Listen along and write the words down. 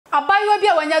Abayiwa bi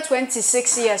a wanya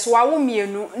 26 years wawo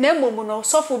mienu na emomu no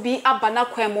sofo bi abana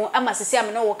kwemu amasisi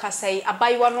amene wo kasai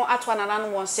abayiwa no atwa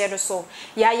nananu wonse do so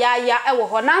ya ewo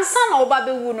ho nansa na oba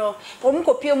bewu no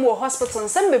omukopie mu hospital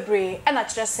nsem bebre na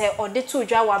kire se ode tu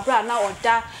dwa wa bra na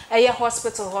oda eye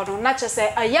hospital ho no na kire se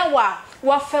ayawa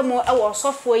wafemu ewo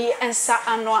sofo yi ensa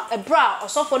ano ebra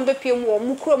osofo no bepie mu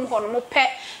omukrom ho no mo pe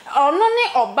ono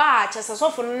ne oba kire se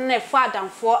sofo no ne fa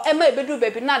adamfo ema ebedu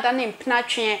bebi na ada ne mpena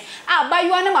twen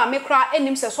abayiwa ne mekra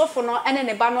enim se sofo no ene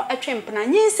ne ba no etwempena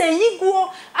nyinse yiguo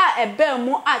a ebe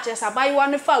mu a chesa bayiwa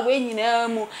ne fa we nyina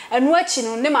mu enu achi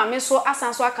no ne mame so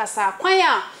asanso akasa kwan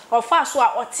a ofa so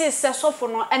a ote se sofo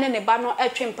no ene ne ba no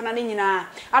etwempena ne nyina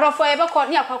arofo ebekọ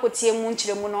ne akwakotie mu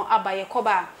nkyiremu no abaye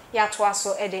koba ya to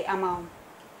aso ede amawo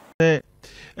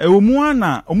omu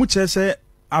ana omu chese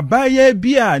abaye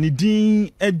bia ne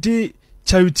din ede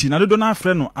charity na dodo na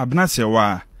afre no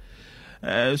abnasewa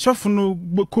sofo no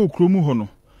kokromu ho no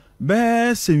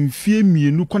be semfie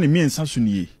mienu kɔ ne miensa so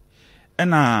nie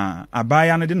ɛna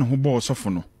abaya no de ne ho bɔ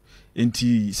sɔfo no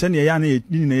enti sɛ ne ya na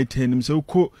nyina etenim sɛ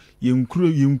ukɔ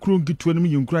yenkuro nkitua no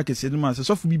yenkuro akese no ma sɛ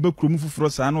sɔfo bi ba kurom foforo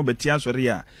saa no bɛte asɔre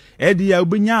a ɛde ya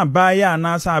obenya abaya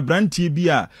na sa abrantie bi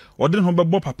a ɔde ne ho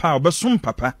bɛbɔ papa a ɔbɛsom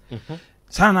papa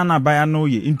saa na abaya no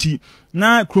ye enti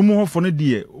na kurom hofo no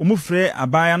de ɔmo frɛ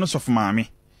abaya no sɔfo maame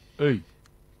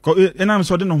enam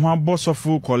so de no ho abo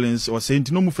sofo Collins o say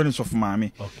nti no mu friend sofo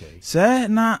maame say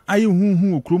na aye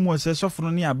huhu okrom o say sofo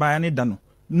no ne abaya ne da no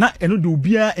na eno de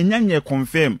obia enyanye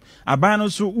confirm abaya no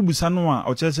so ubusa no a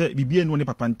o kire say bibia no ne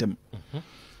papa ntem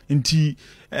nti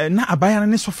na abaya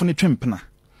ne sofo ne twempena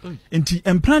nti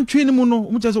emplan twen mu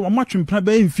no mu kire say wo ma twempena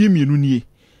ba mfie mienu nie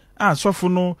a sofo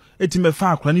no etime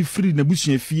fa akra ne free na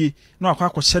busua fie na akwa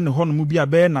akɔhye ne ho no mu bia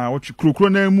ba na otwe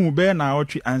krokro na mu ba na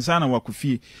otwe ansa na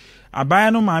wakofie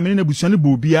abaya no maame na busua ne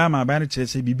bobia ma abaya no kire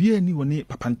se bibia ni woni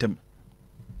papa ntem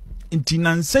nti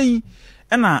nansan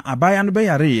na abaya no be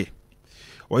yare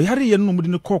o yare ye no mu de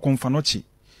ne kɔ konfa no chi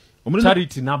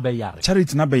charity na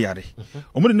be yare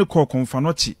o mu de ne kɔ konfa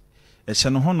no chi ehye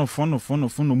no ho no fo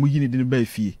no mu yi ne de ne ba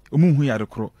fie o mu hu yare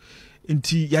kro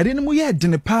nti yare ne mu ye de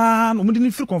ne pa no mu de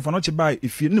ne firi konfa no chi ba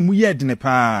efie ne mu ye de ne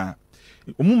pa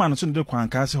o mu ma no so de kɔ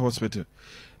ankase hospital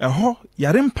ɛhɔ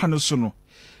yare mpa no so no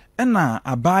ena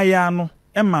abaya no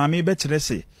maame be kire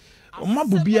se oma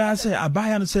bubia se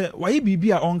abaya no se waye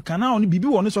bibia onka na oni bibi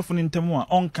wo ne sofo ne ntem a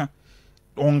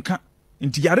onka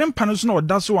nti yare mpa no so na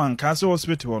oda so anka se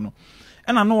hospital no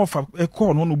ena no ofa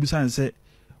call no busan se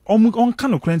onka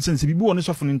no kren se bibi wo ne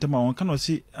sofo ne ntem a onka no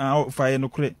si fa ye no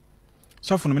kre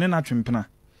sofo no me na twempena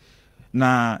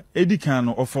na edikan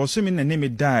no ofo so me na ne me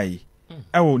dai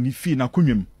ewo ni fi na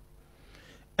konwam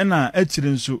ena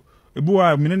atire nso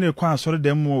ebuwa menene kwa asore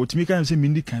dem mo otimi kan se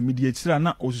mindi kan midi atira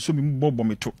na osuso mi bobbo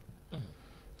meto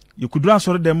yekudura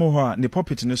asore dem ho a ne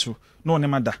puppet ne so na one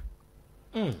mada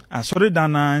asore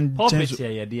dan na puppet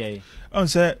ye de on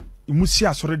se musi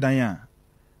asore dan a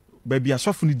baabi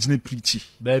asofo ne gina preachi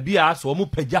baabi a so omu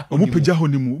pagya ho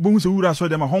ne mu bo hu se wura asore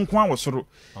dem a honko a wosoro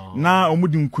na omu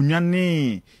di nkunwa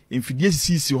ne mfidie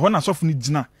sisi ho na asofo ne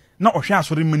gina na ohwe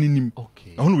asore maninim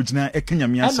ɛho no gina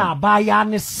ekanyame asa na abaya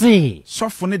ne se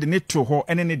sofo ne de ne to ho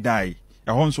ene ne dai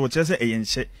ɛho nso kire se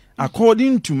eyenhye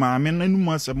according to maame nanum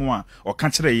asɛm a ɔka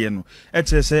kire ye no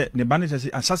ɛkire se ne ba ne kire se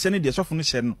asase ne de sofo no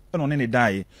hye no ɛna ɔne ne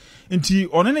dai nti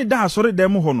ɔne ne da asore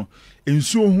dem ho no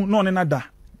ensuo hu na ɔne na da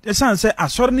ɛsan se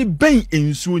asore ne ben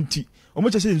ensuo nti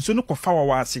ɔmo kire se ensuo no kɔfa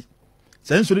wa ase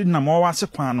sɛ ensuo de na ma wa ase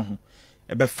kwan no ho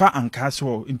ɛbɛfa ankase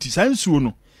ho nti sɛ ensuo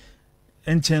no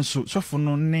enchen so sofo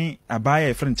no ne abaya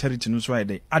e friend charity no so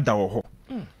ayde ada wo ho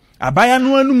abaya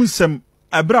no anum sem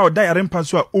abra oda yare mpa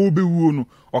so a obewuo no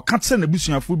o ka tse na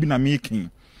busuafo bi na mekin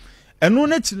eno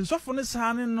na ti sofo no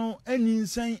saane no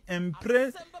anyinsan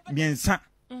empre miensa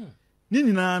ni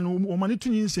nyina no o mane tu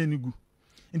nyinsan ni gu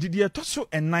nti de etoso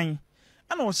enan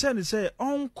ana o se ne se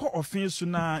onko ofin so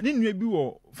na ne nua bi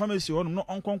wo pharmacy ho no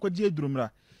onkonko gye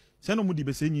adurumra se no mu di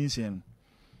be se nyinsan no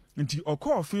nti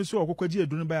okọ ofin so okokwaji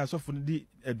eduro ba ya sofo di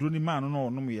eduro ni ma no no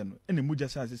onom ye no ene mugya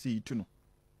sha asese yitu no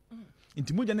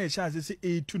nti mugya na sha asese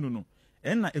etu no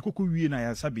enna ekoko wie na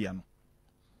ya sabia no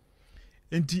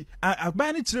nti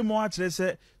agba ni kire mo a kire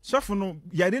se sofo no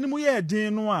yare ni mu ye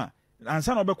den no a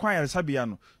ansa na obekwa ya sabia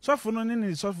no sofo no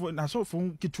ne sofo na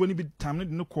sofo kituo ni bi tam ne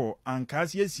de ko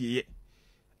ankas yesieye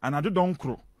anado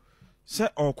donkro se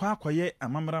okwa akoye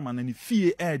amamra ma na ni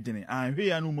fie edene anhwe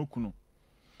ya no makuno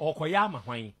okoyama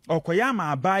hwan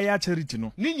okoyama abaya charity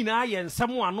no ni nyina ye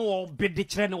nsem ano obede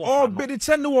kire ne wo fa obede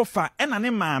kire ne wo fa ena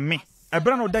ne maame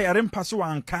ebra no da yare mpa so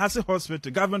ankase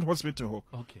hospital government hospital ho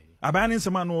abaya ne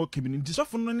nsem ano kibini nti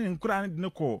sofo no ne nkura ne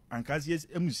ko ankase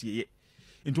emusieye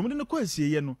nti mo de ne ko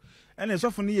asieye no ene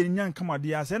sofo ne ye nyan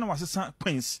kamade ase na wasesa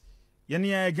coins yene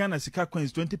ya Ghana sika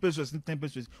coins 20 pesos 10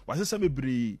 pesos wasesa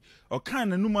bebre o kan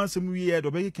na numa asem wiye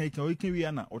do be kan o kan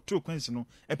wiye na o to coins no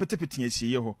epetepete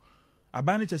asiye ho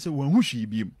aba ne chese wan hu hwi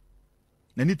biem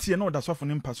na ni tie na o da sofo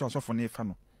ne mpa so sofo ne fa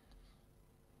no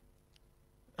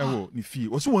ewo ni fie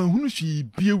o so wan hu hwi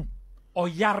biem o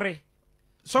yare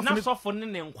na sofo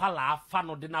ne nkwala afa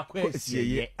no de na kwa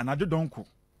asiye anado donko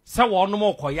se wono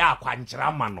mo koya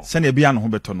akwankyera ma no se na bia no ho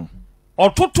beto no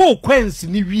ototo kwensi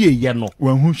ni wie ye no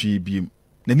wan hu hwi biem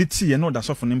na ni tie na o da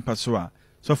sofo ne mpa so a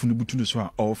sofo ne butu no so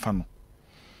a o fa no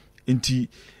enti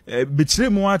betire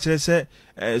mu a kire se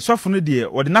sofo no de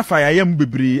o de nafa ya yam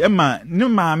bebre ma ne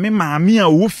maame a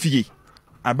wo fie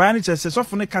aba ne kire se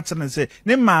sofo ne ka kire se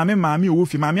ne maame a wo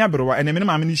fie maame abrewa ene me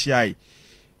maame ne hia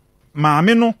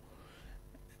maame no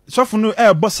sofo no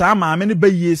ebo saa maame ne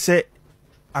baye se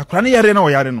akra ne yare na o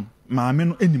yare no maame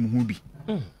no enim hu bi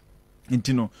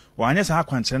enti no wanye saa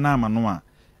akwankyere na ama no a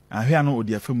ahwe no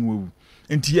odi afam wu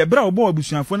enti ebra obo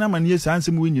abusuafo na amane saa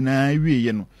nsem we nyina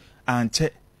wieye no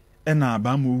anche na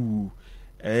aba ma wu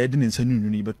de ne nsa nunu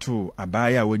ni beto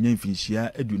abaya wanya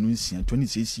mfinhia adunu nsia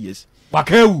 26 years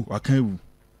wakawu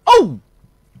oh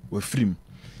wafrim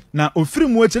na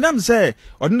ofrim wo chenam se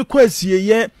ode ne kwasie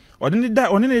ye ode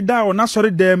ne da o na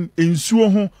sori dem ensuo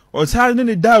ho o sa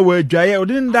ne da wa adwaye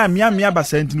ode ne da mia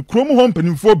basantin krom ho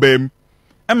mpanimfo bam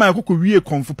ema akoko wie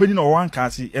konfo pani na o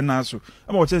wankase ena so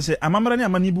ema o che se amamara ne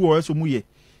amani bi wo so mu ye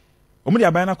o mu de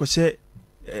abaya na ko se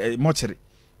mochiri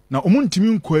na omuntimi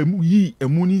nko emu yi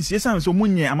emu ni nsie san so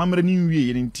munye amamara ni nwie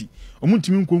ye nti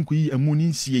omuntimi nko yi emu ni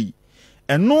nsie yi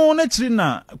eno na chiri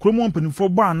na kromo mpanifo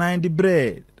bo anan de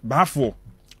bre baafo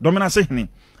domina se hene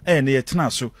ne yetena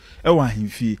so wa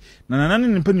ahemfie na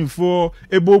nanan ne mpanifo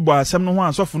ebobo asem no ho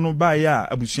asofo no ba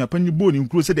ya abusua panyi bo ni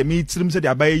nkuro se de me tirim se de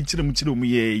abaya yi tirim mu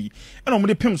ye yi ena omo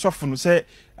de pem sofo no se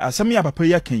asem ya papa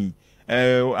ya kan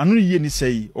anu ye ni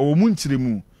sei o mu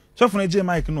ntiremu sofo no je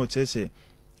mic no chese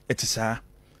etisa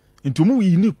ntumu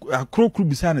yi ni akrokru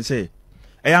bisa ne se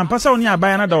ampasa oni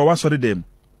abaya na da wo wasori dem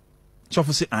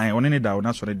sofo se an oni ne da wo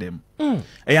na sori dem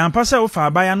ampasa wo fa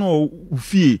abaya no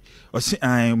ufie o se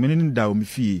an meni ne da wo mi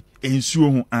fie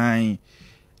ensuo ho an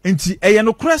enti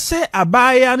no kura se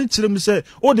abaya ne kirem se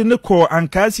o de ne ko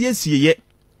ankasi asieye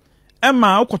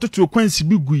ema okototo kwansi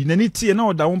bi gui na ne tie na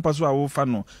o da wo mpaso a wo fa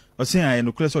no o se an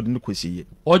no kura se o de ne ko asieye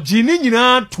ogini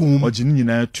nyina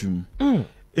tum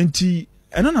enti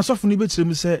ena na sofo ni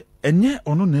betirem se enye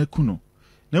ono na akuno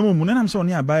na momu na nam se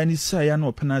oni abaya ni saya na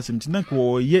opena asem tinna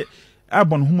ko ye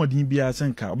abon homodin bia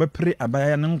senka obepre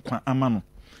abaya ne nkwa ama no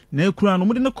na akura no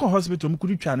mu de ne ko hospital mu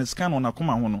kudi twa ne scan na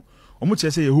koma ho no omu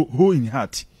kire se ye ho in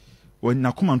heart won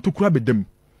na koma ntokura bedam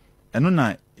eno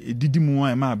na edidi mu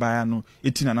a ma abaya no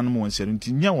etina nanom won sere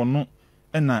nti nya wono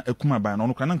na akuma abaya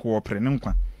no kra na nko wo pre ne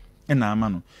nkwa na ama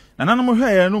no na nanom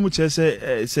hwe ya no mu kire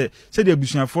se de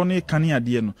abusuafo no kane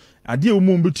ade no ade wo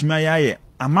mu betumi ayaye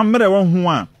amamre wo ho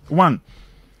a one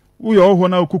uyo ho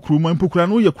na kokuruma mpokura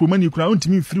no uye kuruma ni kura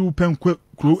ontimi mfiri wo penkwa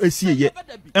kuro asieye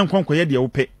enkonkwa de wo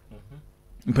pe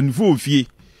mpanifo ofie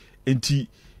enti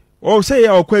o se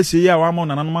ya okwa asieye a wa ma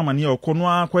nanom amane ya okono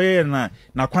akoye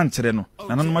na kwantere no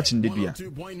nanom achindedua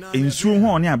ensuo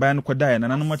ho oni abaya no kodae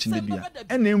nanom achindedua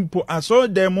ene mpo aso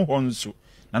dem ho nso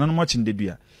nanom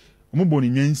achindedua omuboni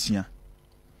nwansia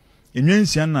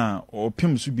enwansia na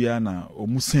opem so bia na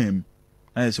omusam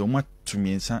ayese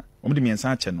omatumiensa omde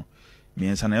miensa ache no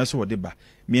miensa na yeso wode ba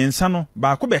miensa no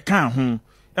ba ko be kan ho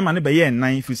e ma ne be ye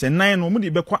nan fi se nan no omde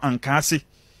be kwa ankase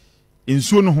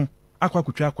ensuo no ho akwa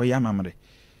kutwa akoye amamre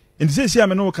enti se sia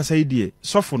me no kasa idie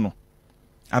sofo no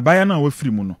abaya na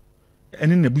wafiri mu no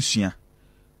ene na busua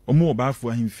omo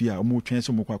obaafo ahemfi a omo twen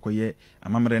se omo kwa akoye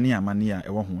amamre ne amane a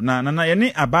ewo ho na ye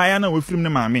ne abaya na wafiri mu ne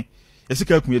maame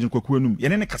yesika akuye nkwaku anum ye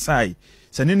ne kasai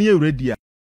se ne ye ready a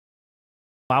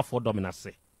baafo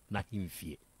dominase na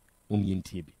hemfie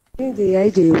omyintie bi ndi ya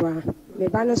ijewa me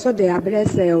ba no so de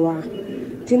abrese wa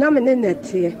tina me ne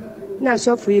nete na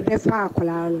sofu yi be fa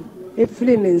akola no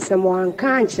efiri me nsem wan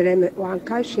kan kire me wan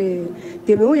ka hwe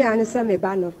de me uya ne se me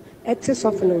ba no eti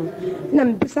sofu no na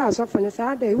me bisa sofu ne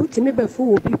sa da utimi be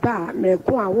fu obi ba me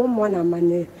ko a wo mo na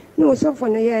mane no sofu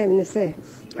ne ye ne se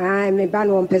ai me ba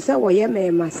no mpese wo ye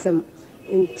me masem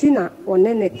ntina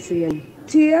one nete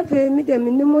ti efe mi de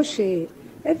me ni mo hwe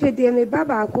efe de me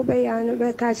baba ko be ya no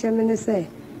be ka hwe me ne se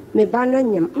me ba no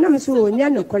nyam na me so onya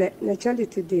no kole na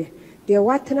charity de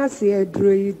watena se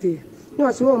aduro yi de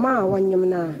no so ma wonyam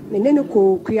na me ne ne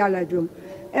ko kuala dum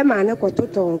e ma ne ko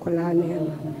toto nkola ne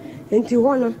enti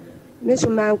hono me so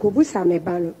man ko busa me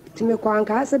ba no ti me ko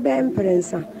anka se be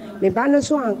imprensa me ba no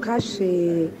so anka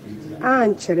hwe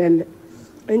an kyerem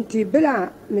enti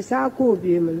bela me sa ko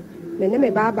obi mu me ne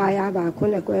me baba ya ba ko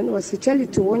na ko no se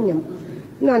charity wonyam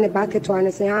na ne ba keto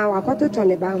ne se wa kwato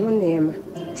ne ba ho nema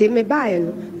ti me ba ye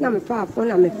no na me fa afo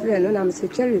na me frɛ no na me se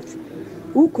charity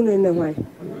ukunu ne hwan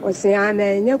o se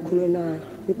ana nya kunu na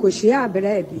me ko hia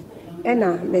abra bi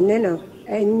na me ne na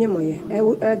enyemoye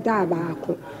da ba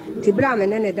ko ti bra me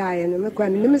ne da ye no me kwa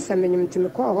me nim se me nyim ti me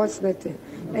ko hospital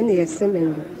ene ye se me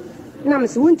na me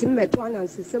se wonti me to na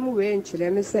nsesem we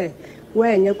nkyere me se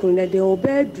we nya kunu na de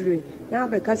obedure na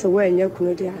be ka se we nya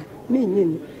kunu de a me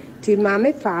nyin ti ma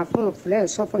me fa afo fle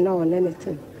sofo na one ne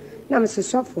ten na me se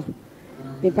sofo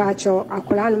me ba cho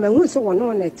akola no me hu se wo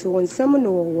no ne te won nsem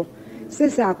no wo se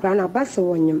akola na ba se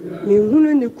wonyem me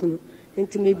hunu ne kunu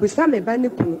enti me busa me ba ne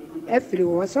kunu efiri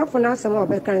wo sofo na asem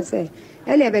obe kan se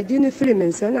ele be di ne firi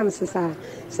men se na me se sa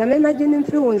me ma di ne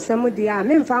firi won nsem de a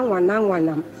me mfa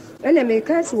nwanam ele me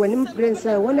kan se wonim prince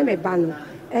wona me ba no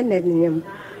ene nyem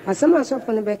asema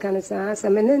sofo no be kan se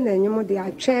me ne nyem de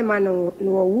atwe ma no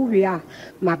wo wuwi a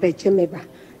ma be che me ba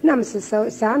na me se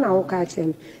sa na wo ka che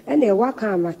me ene wa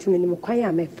kan ma timi ni kwan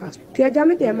ya me fa ti aja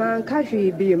me de ma ka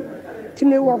hwe bi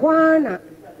timi wo hwana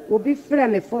obi frɛ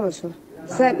me phone so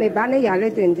se me ba ne yale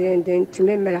den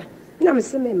timi mera na me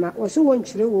se me ma wo so won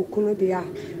kyire wo kunu de a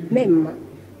me ma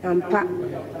ampa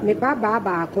me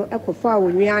ba ko ekofa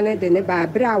wo nwia ne de ne ba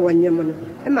bra wonyem no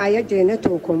e ma ye je ne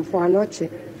to komfo anoche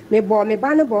me bo me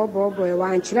ba ne bo wa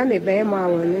nkyira me be ma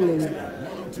wo ne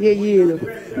ye yi no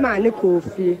ma ne ko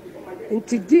fie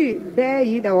nti di be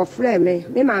yi da wo frɛ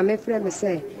me ma me frɛ me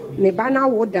se me ba na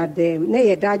wo da dem ne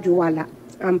ye da juwala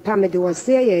ampa me de wo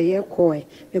se ye koe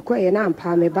me ko ye na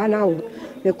ampa me ba na wo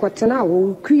me kotena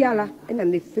wo kuala na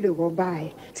me firi wo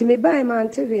bae ti me bae ma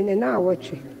ntwe ne na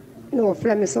awotwe no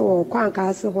frɛ me so wo kwan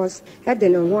ka se hos e de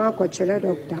ne ho akɔkyerɛ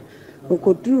doctor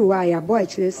okoduru wa ya boy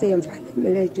kyerɛ se mfa ne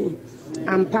meledi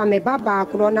ampa me baba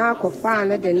akro na akɔfa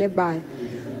ne de ne bae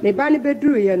me ba ne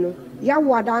beduru ye no ya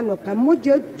wada no pa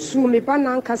moje tu me ba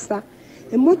na nkasa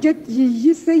e moje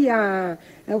yi se ya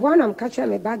e wanam ka kyerɛ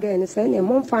me ba ga ne se ne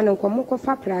mo mfa ne nkɔmo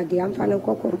kɔfa prage amfa ne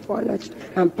nkɔkɔmfo no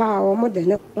ampa wo mo de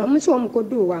ne mo so mo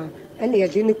kodu wa ene ye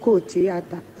de ne coat ya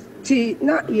ta ti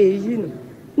na ye yi no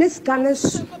ne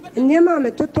scanes nyema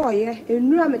me totoye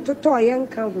enura me totoye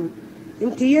nka ho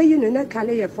nti ye yi no na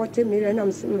kale ye 40 million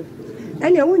am sim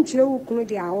ene wo nkyire wo kunu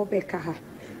de a wo beka ha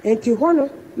nti ho no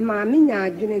ma me nya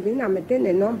adwene bi na me de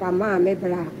ne number ma me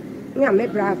bra nya me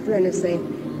bra friend say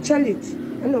charity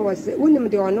ene was wonim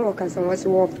de ono ka san was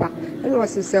wo fa ene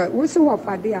was say wo se wo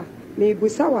fa de a me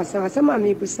busa wasa asama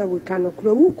me busa wo ka no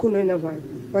kro wo kunu ne ho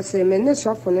was me ne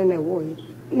sofo ne wo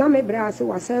yi na me bra se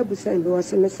wasa busan bi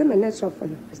wasa me se me ne sofo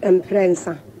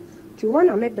emprensa ti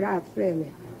wona me bra frɛ me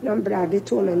na bra de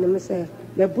to me ne se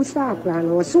me busa akra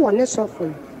no wasa wona sofo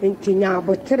ntinya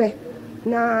abotre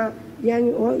na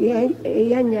yan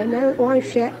na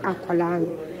hwɛ akola no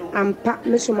ampa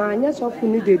me so ma anya sofo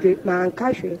ni dede ma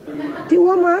anka hwɛ ti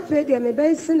wo ma afɛ de me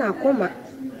be si na akoma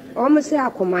o me se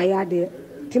akoma ya de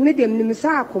ti me de me se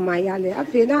akoma ya le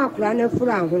afɛ na akora na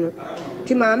fura ho no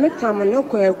ti ma me tam no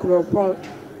kɔ akuropɔn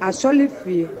asɔle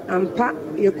fie ampa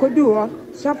yekodu ho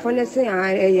sofo ne se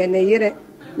ye ne yere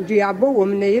duabo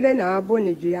wom ne yere na abo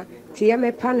ne dua ti ye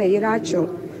me pa ne yere acho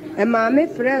e ma me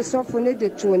frɛ sofo ne de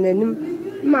to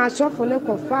nanim ma sofo ne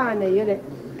kofa ne yere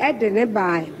e de ne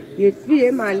bai ye fie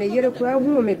ma ne yere ko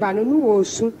hu me ba no wo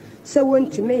su se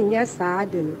wonti me nya saa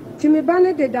de no ti me ba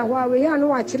ne de da ho a we ya no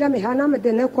wa kyerɛ me ha na me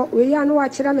de ne kɔ we ya no wa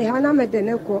kyerɛ me ha na me de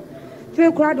ne kɔ fe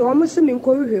kura de o mo se me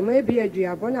nkɔ hwehwɛ ma e bi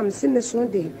aduabo na me se me so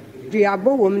de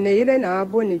duabo wom ne yere na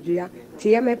abo ne dua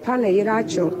tie me pa ne yere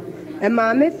acho e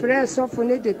ma me frɛ sofo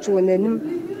ne de to nanim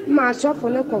ma sofo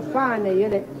ne kofa ne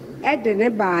yere e de ne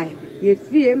bai ye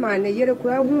fie ma ne yere ko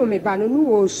hu me ba no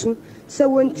wo su se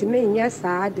wonti me nya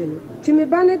saa de no ti me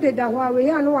ba ne de da ho a we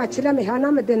ya no wa kyerɛ me ha na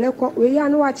me de ne kɔ we ya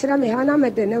no wa kyerɛ me ha na me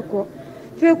de ne kɔ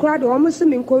fe kura de o mo se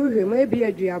me nkɔ hwehwɛ ma e bi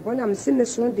aduabo na me se me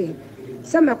so de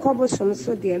se me kɔbo som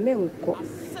so de me nkɔ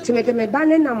ti me de me ba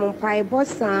ne na mo pai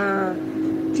bosa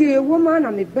ti woman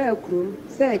na me ba krum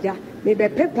seja me be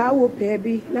pepa wo pe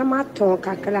bi na ma ton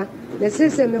kakra me se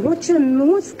me ho kyerɛ me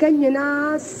ho ska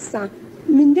nyina sa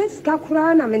me ndeska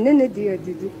kura na me ne di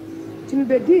adidi ti me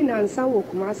be di na nsa wo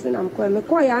kuma se na mko me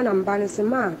ko ya na mba ne se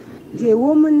ma di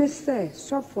woman ne se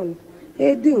sofon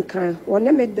e di nkan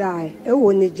wona me dai e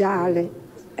wo ne jaale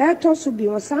e to so bi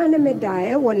won sa ne me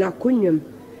dai e wo na kunwam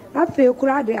afa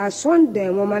kura de asonde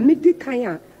mo ma me di kan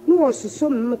a no was so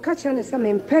me catch ne se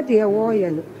me mpede wo ye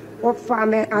no wo fa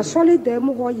me asole dem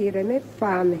ho yere me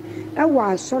fa me e wo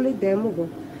asole dem ho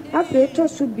afa to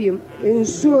so bi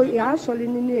ensuo ya asole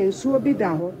ni ne ensuo bi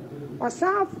da ho o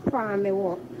sa fa me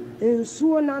wo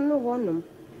ensuo na no ho nom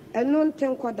eno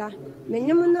nten koda me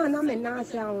nyem na na me na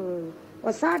ase ahun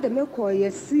Osade me ko ye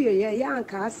sie ye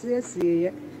anka ase sie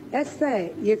ye.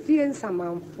 Ese ye fie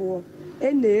nsamanfo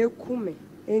ena ekume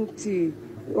enti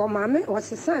o mame o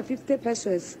sesa 50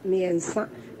 pesos me ensa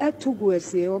etugu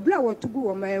asie obla wotugu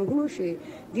o ma ehunu hwe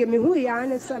de me hu ya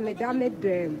ne se me da me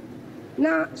dem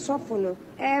na sofo no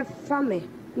e fa me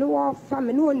no wo fa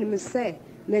me no onim se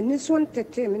me ni so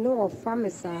ntete me no wo fa me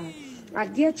sa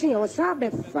ade kyen o sa be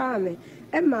fa me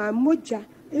e ma moja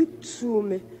etu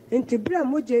me enti bra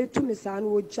moja etu me sa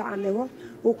no o ja me ho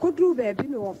okodru ba bi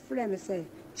me wo frɛ me se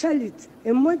Chalit,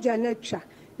 emoja na twa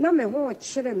na me ho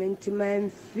kyerɛ me ntima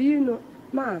mfi no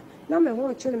ma na me ho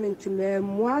kyerɛ me ntima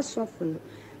mu asɔfo no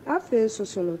afi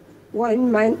so no wo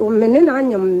me na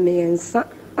anyam me nsa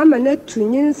ama na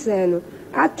tunyinse no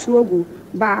atogu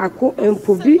baako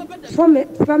empobi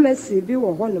pharmacy bi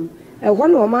wo honom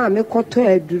ɛhɔ no ma me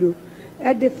kɔtɔ aduro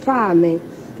ɛde fa me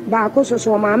baako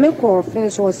so ma me kɔ fen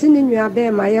so sini nua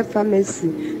be ma ye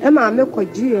pharmacy e ma me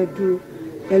kɔ gi aduro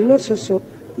ɛno so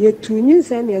ye tunyin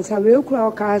se me nsa we kura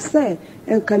o ka se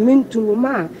enka mintu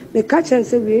ma me ka chen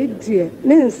se we die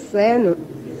me nse no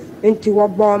enti wo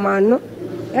bo ma no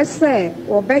ese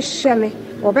wo be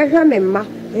hwe me ma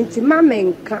enti ma me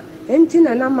nka enti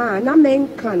na me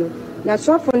nka no na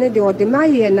sofo ne de o de ma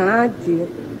ye na ade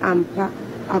ampa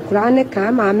akura ne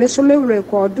ka ma me so me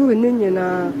record ni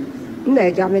nyina na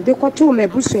eja me de koto me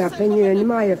busu afanyi ani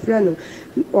ma ye frɛ no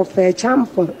ofa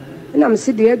champo na me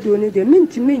se de edu ni de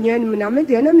mintimi nyan na me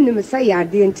de na me nim say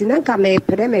ade enti na ka me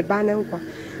pere me ba na nkwa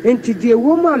enti de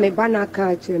wo mu a me ba na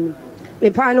ka ache me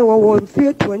pa no wo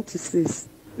 26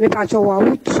 me pa cho wa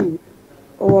utu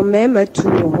o me ma tu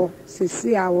ho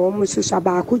sisi a wo mu so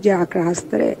ba ku je class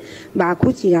 3 ba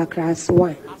ku ji class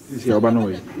 1 sisi oba no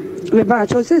we me pa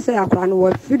cho sisi akwa no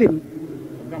wo film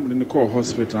I'm in the call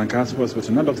hospital and cancer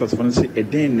hospital na doctors for say e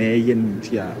den na eye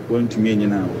nti a want to me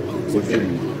nyina wo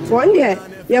film one day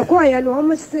ye ko ye no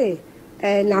mo say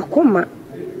na koma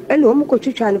ene o mo ko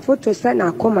twitwa ne photo say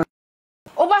na koma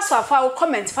Obaso afa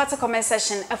comment fata comment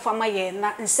section efama ye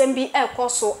na nsem bi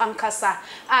ekoso ankasa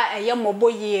a eye mobo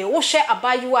ye wo hwe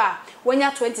abayu a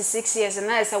wonya 26 years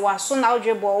na ese waso na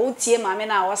odwebo utie mame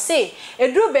na wo say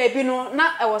eduru baabi no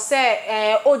na e wo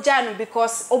say oja no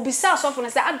because obisa asofo no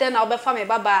say ade na obefa me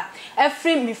baba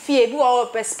every me fie bi wo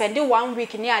spend 1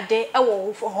 week ni ade e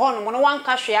wo ho no no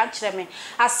wanka hwe a kire me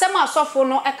asem asofo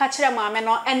no e ka kire mame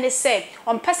no ene say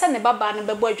on pese ne baba no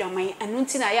bebo adwaman enu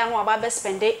nti na ya no aba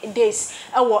spend days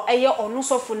ewo eye onu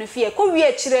sofo no fie ko wie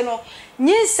akire no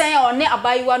nyinsan a one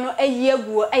abayiwa no ayi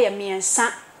aguo eye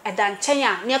miensa edan chen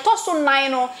a ne to so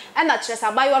nan no e na kire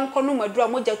sa abayiwa no kono madura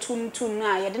moja tuntum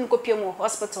na ye de no kopie mo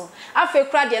hospital afa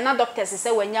kura de na doctors say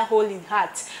wanya hole in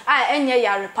heart a enye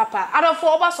yare papa adofo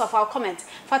obaso of our comment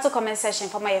fato comment section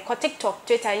for my TikTok,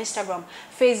 Twitter, Instagram,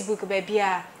 Facebook baby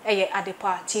a eye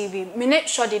Adepa TV minute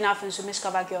short enough so Miss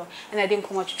Cover Girl and I didn't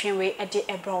come out to train way e de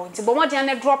ebro nti bo mo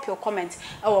de drop your comment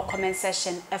our comment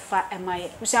section efa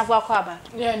emaye musiafo akwaba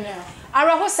yeah no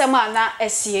ara ho sema na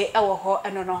esie ewo ho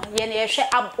eno no ye na ye hwe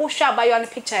wo hwe abayo no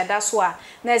picture da so a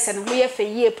na ese no ye fe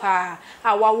yie pa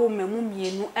a wawo mamu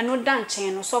mienu eno dan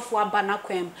chen no sofo aba na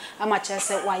kwam ama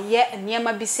chese wa ye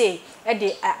niema bi se e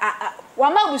de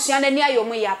wa ma busua na ni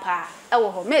ayomu ya pa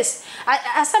ewo ho miss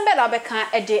asambe da beka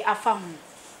e de afa ho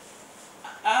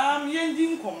Yendi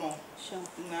nkomo. sure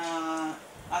Na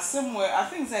asemwe I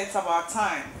think that it's about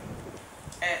time.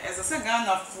 As I said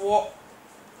Ghana for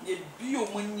ye bi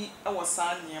omani e wo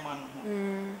san niema no ho.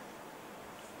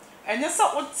 Enye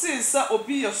sa oti sa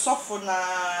obi ye sofo na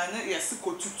ye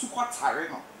sikotutu kwatare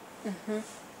no.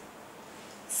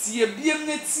 Si ye biem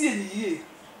na tie ni ye.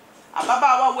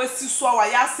 Ababa wa wasi so wa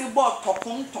ya se bo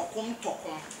tokum.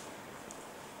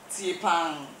 Tie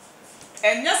pan.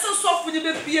 Enye se sofo ni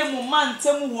be pie mu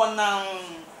mantem ho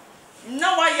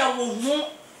na wa ya wo hu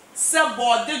se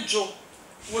bodejo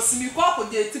wo simi ko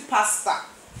akode ti pasta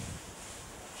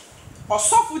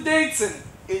osofo dating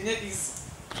enye easy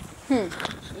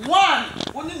one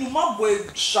oni numa boy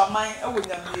shaman e wo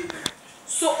nyame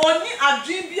so oni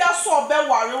adwin bia so obe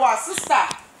ware wa sister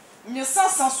me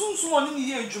sasa sunsun oni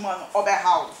ni ye adwuma no obe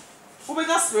how wo be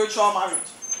na spiritual marriage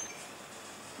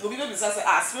obi be say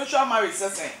spiritual marriage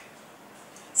say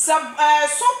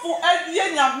sofo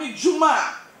adie nyame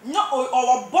dwuma no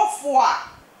or bofo a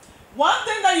one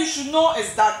thing that you should know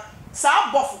is that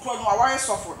sa bofo kro no aware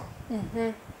sofo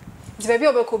no the baby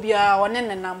obekobia one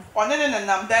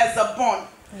nenam there's a bond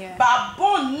yeah but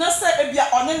bond na say ebia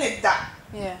one ne da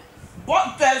yeah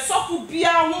but the sofo bia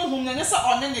honhum ne say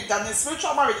one ne da na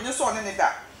spiritual marriage ne say one ne da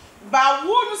but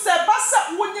wonu say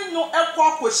basa woni no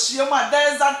ekwa akohie mu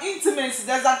there's an intimacy,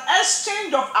 there's an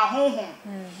exchange of ahonhum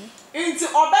into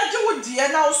obeje wo die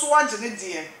na so wage ne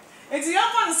die enti ya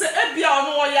fa nse ebia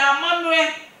ono ya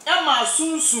amamre e ma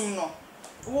sunsum no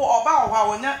wo oba oha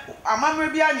wonya amamre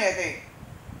bi anya de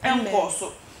enko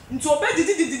so nti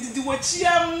obedidi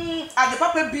wachiam ade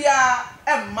papa bia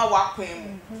emma wakwan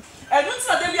mu enu nti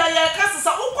na de bia ye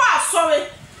kasesa ukọ asori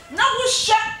na wo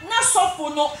hye na sofo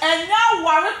no enya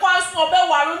ware kwas no be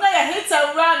ware na ye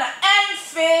hita rana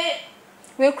enfe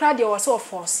we kra de wo so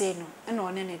force no na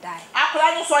one ne dai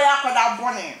akra no so ya akoda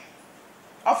bone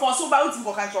oforce ba uti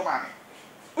ko kan choma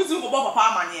uti ko papa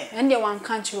amane ende wan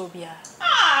kan chiro bia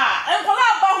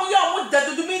enkola ba hu ya mo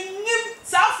dadudu mi nim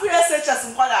safu SHS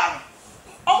nkola no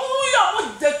omu ya mo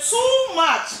de too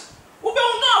much ube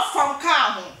una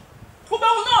fanka ho ube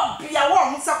una bia wo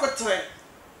ho sakotre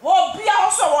wo bia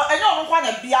ho so wo enye ono kwa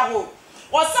na bia ho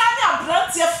wo sa ni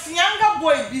abrantie fianga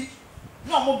boy bi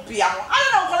no mo bia ho ana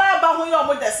na nkola ba hu ya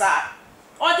mo de sa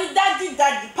o di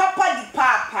daddy papa di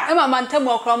papa e mama ntam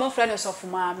okra mo frɛ no sofo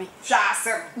maame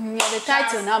hwasem ye the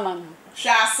title na mama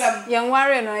hwasem ye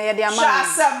nware no ye de ama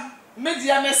hwasem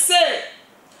media me say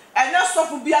ena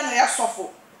sofo bia na ye sofo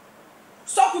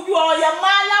sofo bi o ye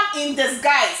malam in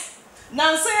disguise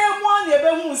na nse emu an ye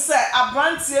be hu se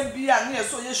abrantie bia na ye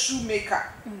so ye shoemaker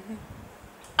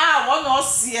wo na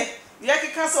osie ye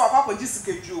keka se wakwa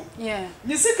jisikejuo yeah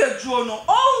ni sikejuo no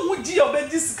onhu di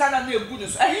obedi sika na na ebu ni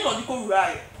so ehin no di ko wura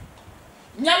ye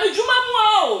nyame djuma mu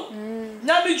o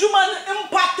nyame djuma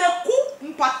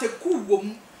mpateku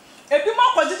wom ebi ma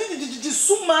kwa jiji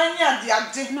sumanya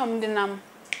ade no mde nam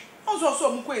onso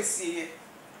mu ko esie ye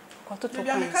ko to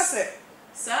bia me ka se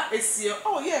sa esie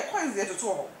ye kwanze ye toto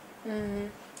ho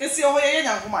esie ho ye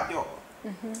nyankoma de ho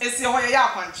esie ho ye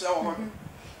akwankyere ho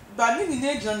ba ni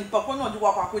na ejina ni papa na odi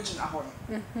wa kwa kwagina ho no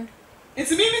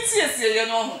enti mi ti esie ye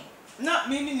no ho na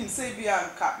mi ni se bia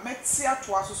nka meti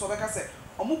ato aso so be ka se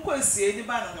omukọ esie ni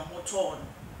ba na ne ho to no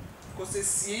ko se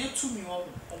sie ye tumi ho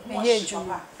omo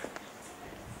papa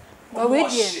ba we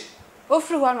die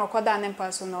ofri ho na okoda ne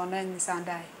mpaso na ona ni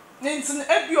sandai nti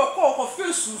ebi okọ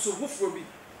fesu so gufuro bi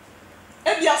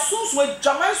ebi asunsun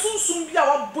adwaman sunsun bi a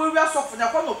wa bowi asofo na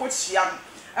kwa na okọ chia no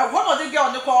one of the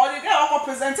girl ko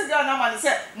present girl na man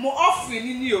say mo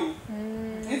offering ni o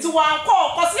nti wan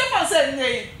ko see fan say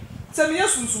nei say me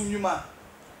sunsun nyuma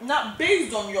na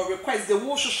based on your request the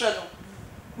wo hwehwe no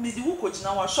me di wo ko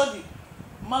gina wa shodi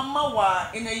mama wa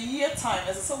in a year time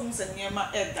as say wo say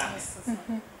niema dance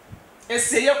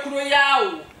ese ye kuro ya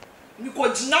o ni ko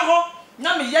gina ho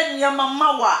na me ye niema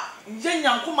ma wa ye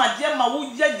nyankoma de ma wo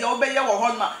ye de obeye wo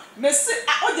ho na me say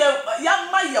o de ya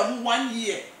ma ya mu 1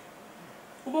 year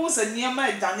ubo se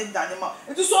niema dane ma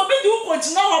enti so obi di uko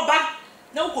gina ho ba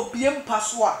na uko pie mpa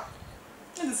so a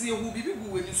enti se yehu bibi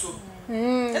gu weni so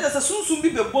enti se sunsun bi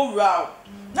be bowra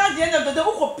na de na de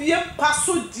uko pie mpa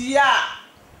so dia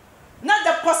na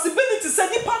the possibility se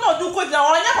nipa na odu ko gina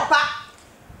onya papa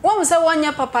won se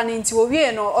wonya papa ne nti wo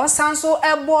wie no o sanso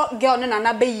ebo girl no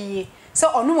na be yie se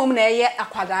onu mom na eye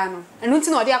akwada no enu nti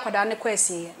na odi akwada ne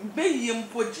kwese be yie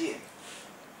mpoje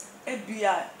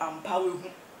ebia ampa we hu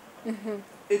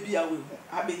ebia we hu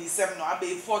abenisem no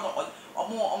abefo no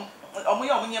omo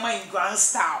ye onyema in grand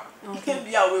style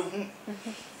ebia we hu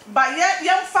ba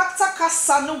ye factor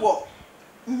kasa no wo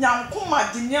nyankoma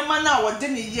de nyema na wo de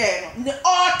ne ye no ne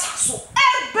altar so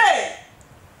ebe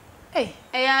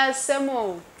eya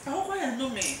semo ko ya no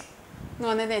me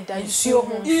no ne da isuo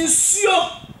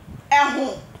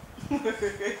eho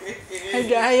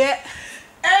edaye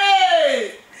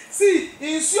see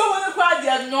isuo wona kwa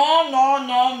dia no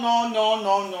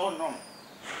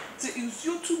see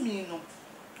isuo to me no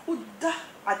oda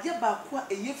ade ba kwa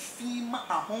eye fima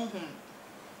ahonhom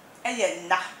eye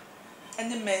na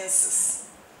ene menses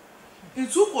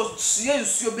itu ko sie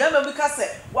isuo bia ma bi ka se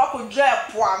wakodwa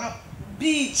poano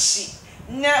beach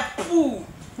na pool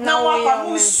na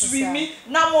wakwa swimming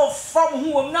na mo from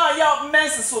hu na ya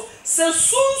menses so se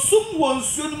sunsum won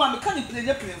suo no ma me ka ni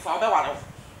plenya fa be ware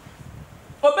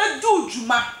obedu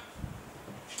juma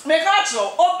me ka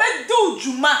cho obedu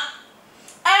juma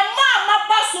ama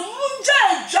baso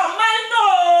munja jaman no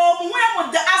mu e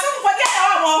mu de aso ko de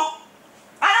e wo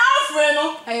ana afre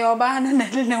no ayo ba na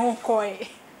ne wo koi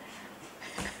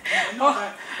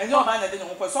enyo ba na de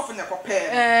no ko so fe ne ko pe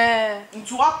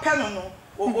ntu wa pe no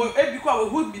o ebi kwa we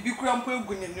hu bibi kura mpo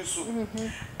egu ne ni so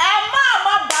ama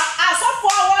ba aso fo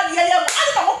awon ye ye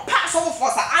ani na mo pa so fo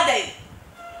sa ade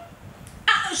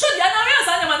so dia na we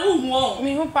sa nyama no hu o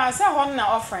mi hu pa sa ho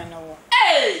na offering no wo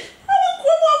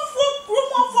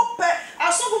fo pe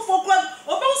aso fo kura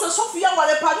obe wo so fo ya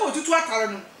wale pa no otutu akare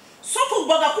no so fo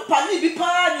gboga ku pa ni bi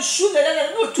pa ni shu le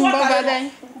no otutu akare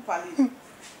ku pa ni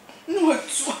no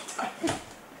otutu akare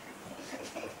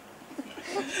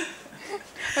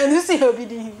anu si obi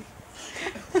di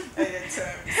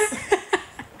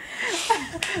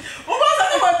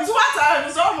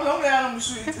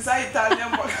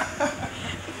Italian burger.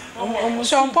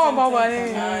 Shampoo baba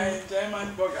German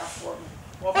burger for me.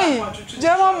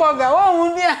 German burger. What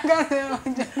would be a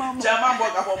German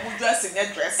burger for me dressing a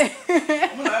dress. I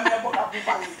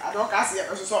don't see it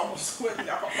as almost square.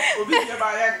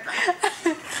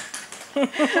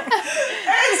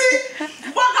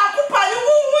 Burger Cooper, you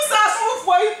won't start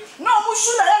for you. No, we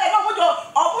should have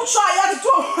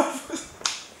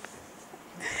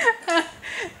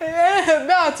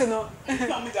Beltino.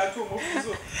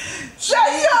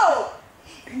 Jayo!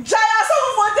 Jaya, some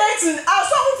for dating, I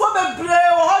saw for the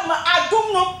brave or my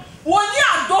Adum. 1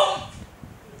 year Adum.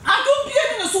 Adum be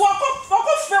in the swap for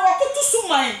to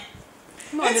Sumai.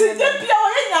 It's a dead piano,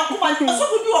 I saw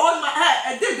you on my head,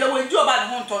 and did they will do about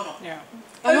Montono. Yeah.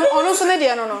 Also,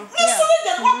 Lydia, no. No, so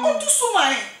they walk to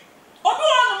Sumai.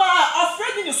 Although I'm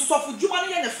afraid in the source of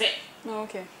Jumani and the fair.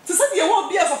 Okay. To say there won't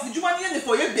be as of Jumani and the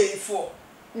for your day for.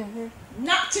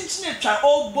 Not teaching a child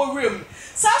all boring.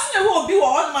 Sasha will be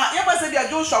on my ever said I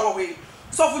don't show away.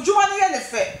 So for Jumani and the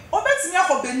fair, or better near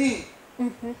for Benin.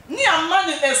 Near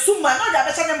money a summa, not that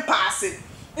better pass it.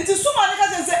 It is so many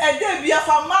can say a day be a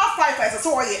for my 5 as a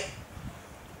soy.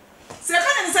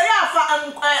 Second, say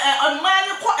on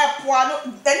money caught a poano,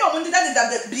 then you wanted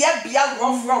that be a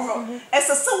rough. As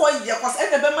a so because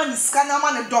every man is scanner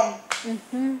man a dom.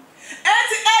 And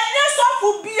yes,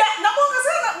 will be a number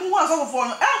of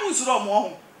phone. I was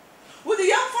wrong. With the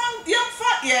young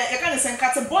fat, yeah, I can't send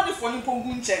cat a body for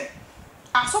Nipunchen.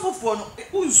 I saw for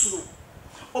Usu.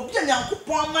 Obian young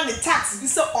coupon money tax be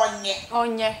so on ye.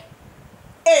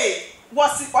 Eh,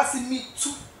 was it me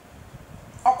too?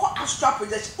 Or call a strap with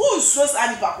that. Usu,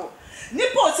 Anipaco.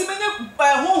 Nippo, Simene by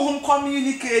home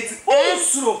communicate.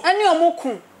 Usu, and your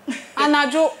moku. And I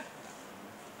joke.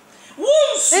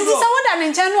 Woos! This is what I'm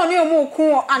in channel near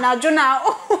Moku and I do now.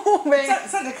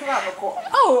 Send the crowd.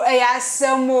 Oh, yes,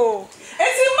 some more. It's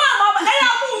in Mamma, I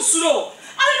am slow.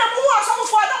 I don't know some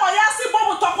for I asked the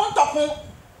bubble talk.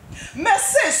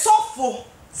 Message softful.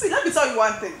 See, let me tell you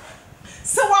one thing.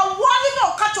 So, I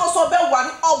want to catch us over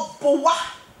one of Boa.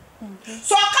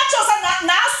 So, I catch us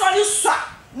now, sorry, swap.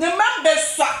 Remember,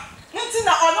 swap. Until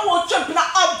I know what jumping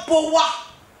up Boa.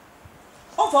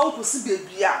 Of our possible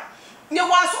baby. You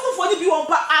was so for the one,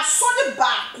 but I saw the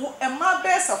back and my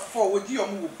best of 4 with your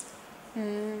move.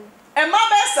 And my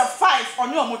best of 5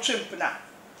 on your motrimpina.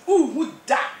 Who would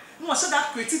die? No, so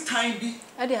that creative time be.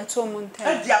 I did 2 months.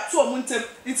 And the 2 months.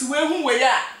 It's where whom we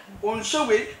are on show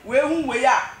way, where whom we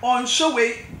are on show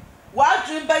way. Why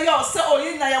dream by yourself? Oh,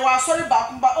 you know, I was sorry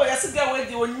back, but oh, yes, get away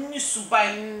the new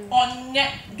subai on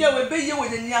net. Get away you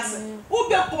with the Niasan. Who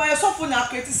be up myself for now,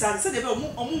 Katie said, they were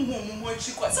more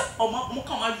she quite said, or more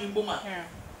come out in Boma.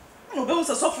 No, there was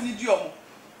a soft idiom.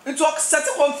 It was such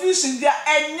a confusion there,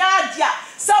 and Nadia.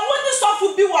 So when the soft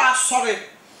would be was sorry.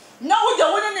 Now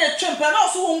you're winning a champion,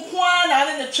 also one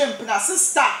and in a champion, a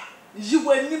sister. You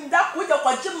were named that with a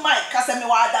watch mic,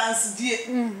 Casamua dance, dear.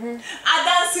 I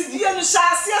dance, dear, and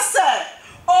shall see, sir.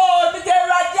 Oh, the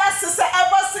dear sister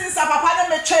ever since a papa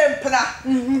me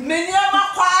champion. Many of my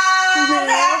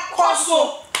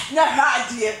crosso,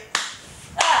 never dear.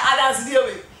 I dance,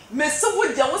 dear. Miss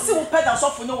Wood, there was some pedals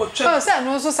off no champion. Oh, sir,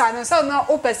 no, so silent, so now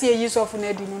open see a use of an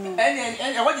eddy.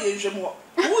 And what the Asian more?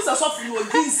 Who's a soft no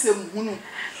decent?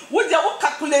 Would you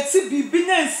calculate be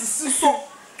binance so?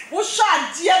 What shall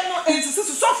dear no and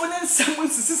soften and some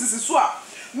sisters swap?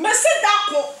 Messi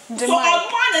Daco, so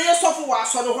on 1 year soft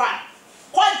was on the one.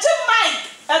 Quite Mike,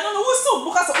 I don't know who still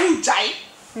book us a jay.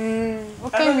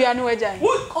 Okay, we are no jay.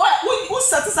 Who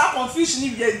sets up confusion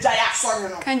if you're jay? Sorry,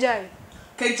 no. Can jay.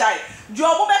 Can jay.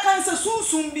 Job can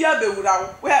soon be a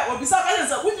bewura. Where will be some others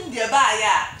that wouldn't be a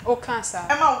buyer. Oh, cancer.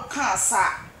 Emma cancer.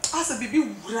 As a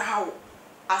baby growl.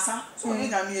 Asa, so you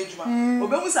know me,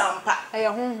 Obemusampa, a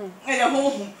home.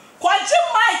 Quite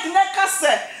Mike Necker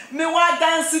said, me wa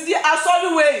dance the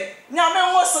asoli way.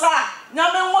 Nyamen was la.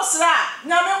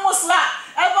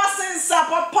 Ever since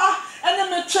papa and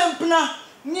the champna,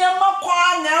 near my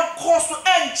corner, course to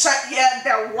enter here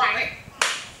the worry.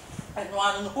 And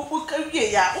one who can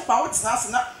be ya, who powers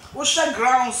nothing, who shall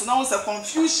grounds, no one's a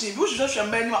confusion, which just a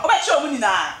menu. Oh, I show me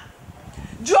now.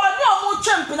 Do you know more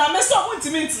champion? I mess up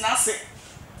with me to nothing.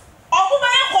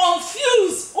 Oh,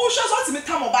 confused. Who shows what to me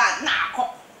come about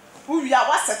now? We are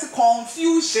what's that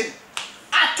confusion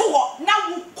at all.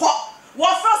 Now,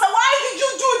 what first? Why did you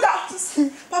do that?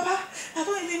 Papa, I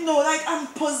don't even know. Like, I'm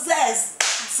possessed.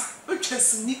 Which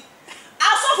is me.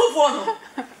 I saw for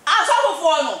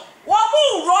no. What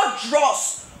will road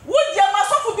dross? Would you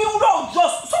must be road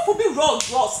dross? So could be road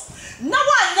dross. Now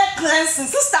I cleansing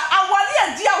sister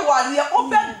awale adi awale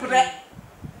obebre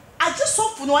aje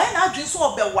sofu no na adwen so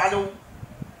obeware o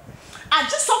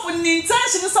aje sofu ni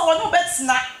intention so won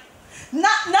obetina na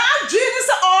adwen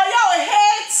so oya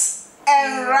hate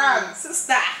and run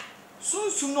sister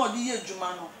sunsun no di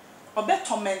adwuma no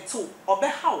obetomento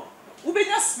obehaw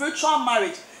ubenya spiritual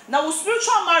marriage na wo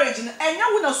spiritual marriage enya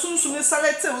wo na sunsun ni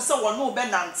select wo so won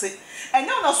obenante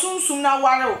enya wo na sunsun na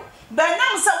ware o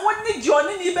Benam say what need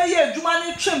you ni be ye adwuma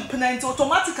ni twempnent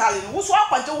automatically wo so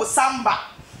akwaje wo samba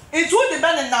it would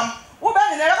depend nam wo be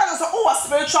ni reka so wo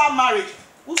spiritual marriage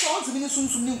wo so want me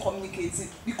sunsun ni communicate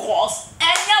because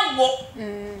enya wo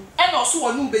eno so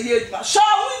wo no be ye adwuma sha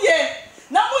wo ye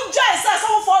na mo jai say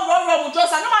so for roll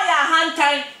just na ma ya hand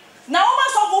time na wo ma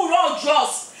so for roll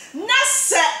just na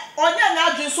se onya na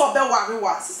adwen so be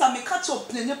warewa sister me catch up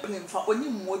plane fa oni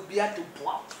mo bia de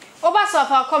boa. Over so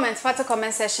for comment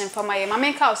section for my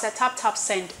main cow say tap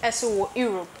send SO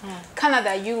Europe,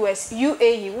 Canada, US,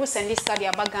 UAE, who send this study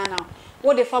about Ghana.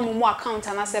 What the form more account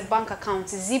and as a bank account,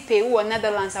 ZPay or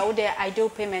Netherlands are their ideal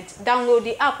payment. Download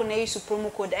the app and use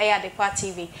promo code AYADEPA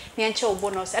TV. Niancho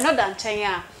bonus. Another 10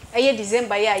 year. Aye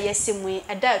December year yesimwe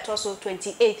a day also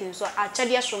 28 so a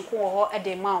chadia shronko ho e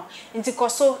de ma nti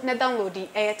koso na download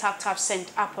the tap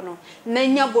send app no na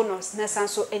nya bonus na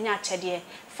sanso enya chade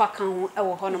fa kan ho e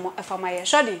wo ho no mo e fa maye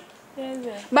shodi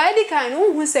by the kind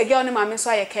who say girl no ma me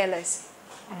so aye careless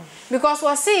because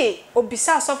we say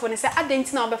obisa so for ne say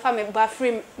adenti na obefa me ba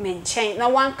free me nchen na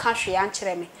wan ka hwe an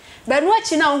kire me but no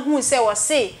achi na hu say we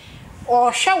say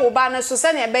o hwe wo ba na so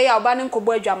se na ebe ya oba ne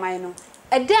nkobo adwaman no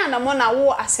ede anamo na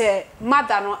wo ase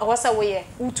mother no wo say wo ye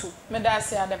utu me da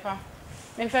ase adepa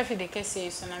me fa fi de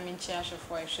kese so na me nchi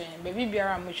ahwefo ehwe baby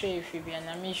biara mo hwe efi bia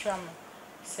na me hwa mo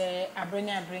say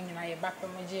abreni na ye ba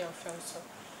mo je ofel so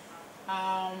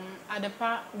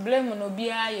adepa blame no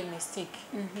bia ye mistake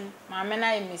ma me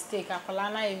na ye mistake akola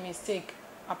na ye mistake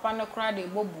papa no kra de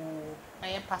bobu na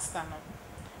ye pastor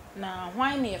no na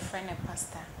why na ye friend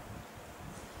pastor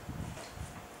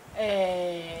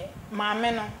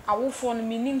maame no awofo no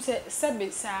minim se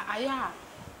sebe sa aya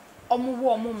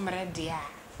omuwo omumre dia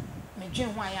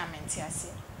medwen ho aya menti ase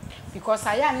because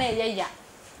aya na ye ya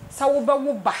sa wo be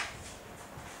wo ba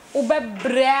wo be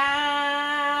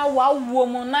bra wa wo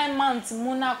mo 9 months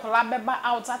mu na akola beba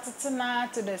out atetena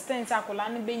to the extent akola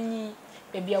ne benyi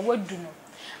bebia wadu no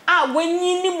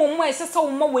wanyi ni momo esese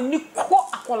wo ma wani ko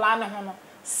akola ne ho no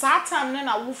Satan ne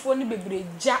na wufo ni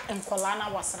bebreja enkola na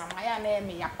wasram aya na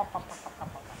eme ya papa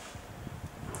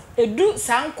edu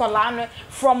sa nkola no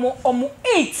from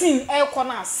 18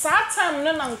 ekona Satan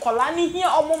ne na nkola ni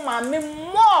hia omo maame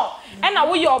mo e na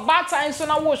wo ye obatan so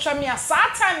na wo hwa me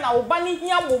Satan na wo ba ni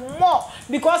hia wo mo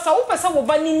because wo pesa wo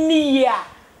ba ni niya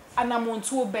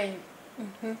anamontu oben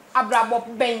abrabo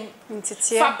ben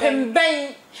ntitie fapem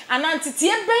ben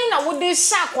anantitie ben na wo de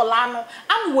sha akola no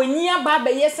am wanyi aba ba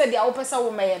yese de wo pesa wo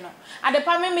meye no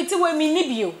adepa me meti we mi ni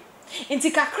bio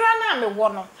nti kakra na me wo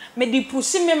no me di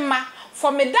pushi me ma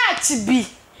for me dachi bi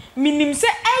minim se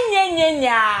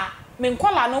enyenya me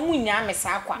nkola no mu nya me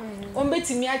sa akwa o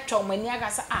betimi atwa mani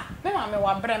aga sa me ma me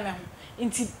wa bre me ho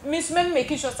nti me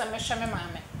make sure say me hwe me ma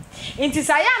me inti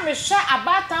saya me hwe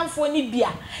abatanfo ni bia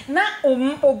na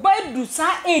obadu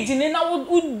sa age ni na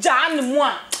uja ne mu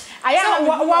a aya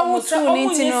wa wutu ni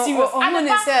nti no omo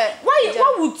ne se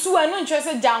wa wutu anu ntwe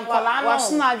se jankola no wa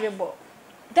so na adwebo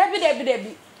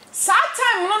debi sa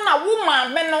time no na wo ma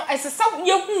me no esesa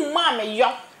yehu ma me yo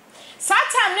sa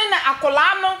time ni na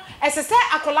akola no esesa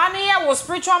akola ne ya wo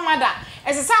spiritual mother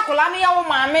esesa akola ne ya wo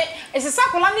ma me esesa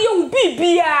akola ne ya wo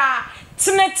bibia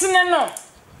tene no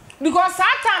because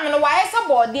that time no why say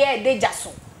body e deja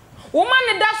so woman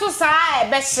ne da so sa e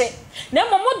be hye na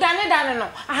momo dane no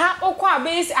okwa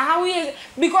abesi we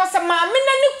because ma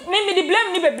me di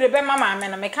blame ni bebrebe mama me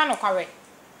no me ka no kwawe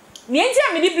ni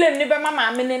enti me di blame ni be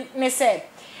mama me ne said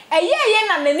eye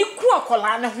na nani ku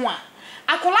akola ne ho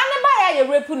akola ne ba ya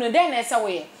ye rape no den na say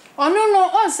we ono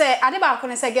no on say ade ba ko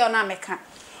ne say girl na me ka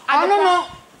ono no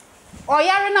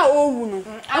oyare na owu no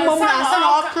amomu na say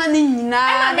na oka ni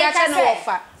nyina na ya na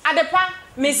ofa adepa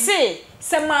me say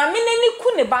se maame nani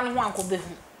ku ne ba no ho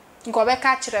ankobehu nko be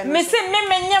ka kire me say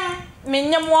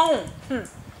menyem wo ho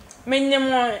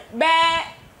menyem be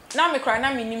na me kra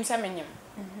na menim se menyem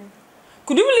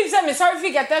could you believe say me sorry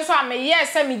figure tell so am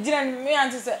yes say me gina me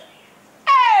anti say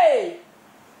hey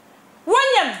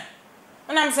wonyem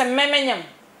na am say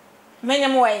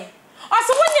menyem way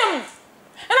also wonyem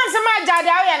and I'm some my daddy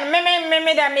and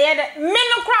me da me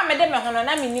no cry me de me hono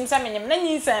na menim sa menyem na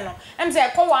nyin say no em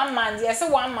say ko 1 month yes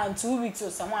 1 month 2 weeks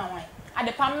or some one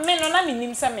ade pa me no na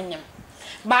menim sa menyem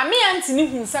ba me anti ni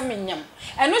hu sa menyem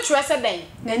eno twa say den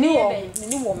na ni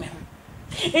wo me ho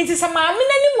Enti sa maame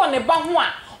nani wo ne ba ho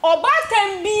a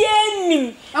obatan bia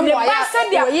nim ne ba se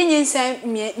dia wo yinsen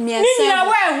miensen ni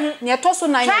wa hu ne to so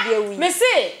nan dia wi me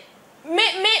say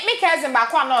me cousin ba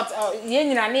kwa not ye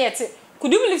nyina ne yete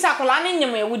could you believe sakola ne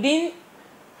nyem within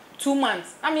 2 months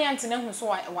ami auntie na hu so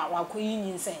wa ko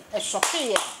yinsen e shock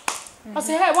ye I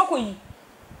say hey wa ko yi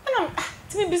ana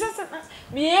timi bisasa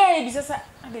me ye bisasa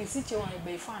ade si che wa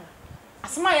be fan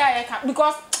asema ya ka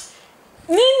because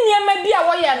ni niema bia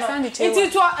wo ye no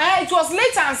it was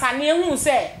late answer na ehu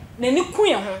say na ni ku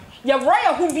ye ho ye wro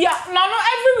ye ho bia na no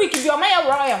every week bia o ma ye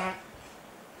wro ye ho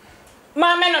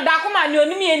ma me no da ko ma ni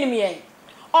onim ye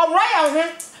o wro ye ho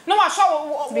na wa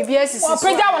sho bibia sisi o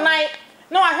peja wo nai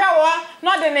na wa hwe wo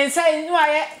na de ne nsa ni wa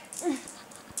ye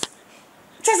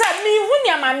just me hu ni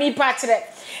ama mi pa kire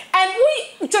and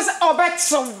we just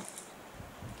obetsom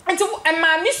until a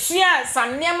ma mi sua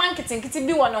sam ne ma nkitenkite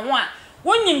bi wo ne ho a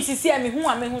wonyim sisi a me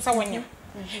hu sa wonyim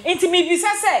enti me bisa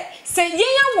se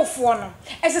yenya wofo no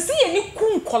esese ye ni ku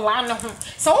nkola ne ho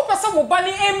se wo pese wo ba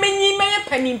ne emenyi meye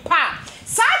panimpa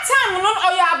sa time no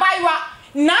oyo abaiwa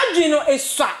na adwi no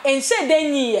esua enhye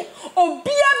danyi ye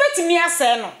obia betimi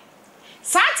ase no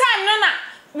sa time no na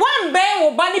wan ben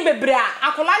wo ba ni bebre a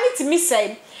akola ni timi sei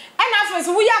ena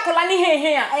afense wo ya akola ni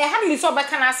hehe a e hadli so be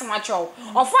kana asema chow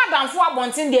ofo adamfo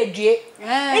abonten de adwie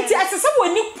enti asese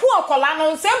woni pu akola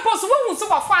no sempo so wo hu so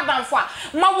wafo adamfo a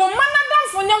ma wo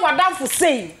manadamfo nya wadamfo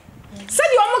sei se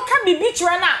di omo ka bibi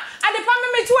kire na adepa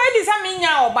memeti wa edi sa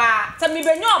menya oba sa mi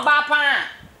benya oba pa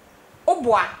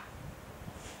oboa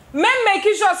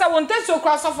make sure say won teso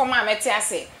cross for ma meti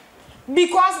ase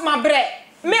because my bread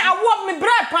me awo me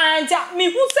bread pa anja me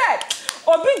who said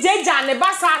obi jeja ne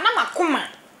basa na makoma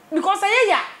because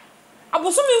ayeya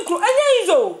abosumi nkru enye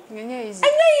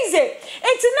ize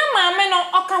enti na maame no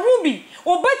oka hu bi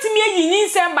obetimi ayi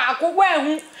nsem ba ko wa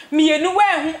hu mienu wa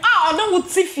hu a ono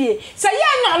wutifie se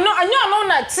ye no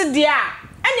na ti dia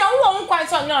enya wo nkwan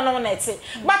so no na ti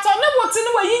but ono woti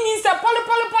no wa yi nsem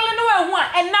poli no wa hu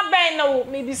a enna ben no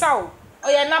me bisa o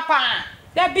oye na pa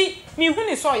da bi mi hu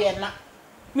ni so ye na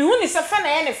mi hu ni se fa na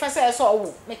ye ne fa se so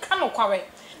wo me ka no kware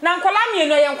na nkola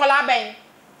mienu ye nkola ben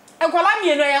enkola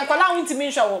mienu ye nkola wuntimi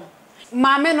nhwa wo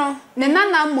maame no ne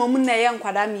nana mmom na ye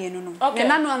nkwada mienu no ne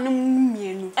nana no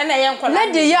mienu na ye nkola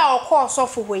lady ya okọ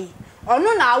sofo hoyi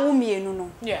ono na awu mienu no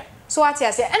yeah so ati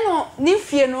ase eno ni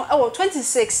fie no e wo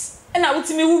 26 na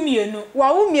wutimi wu mienu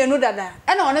wa wu mienu dada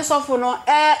ena one sofo no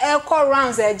call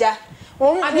rounds eja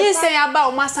wo ni sen aba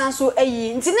o masan so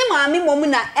ayi nti ne maame mmom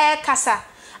na kasa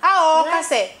o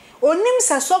kase onim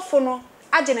se sofo no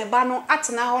agene ba no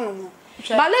atena ho no mo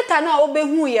ba later na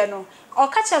obehu ye no o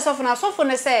ka che sofo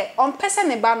ne se on pese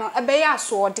ne ba no ebe ya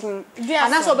so odin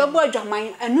ana so obebu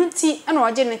adwaman anu nti na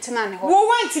oje ne tena ne ho wo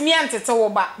wantimi antete wo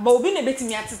ba obi na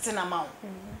betimi atete na ma wo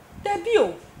da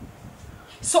bio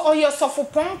so oyo sofo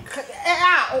pon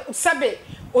sabe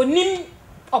onim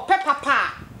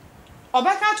opepapa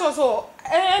obeka cho so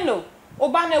no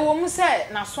oba na wo mu se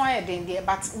na so ayedende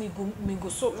but me go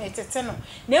so me tete no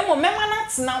na emo mema na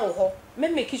tena wo ho me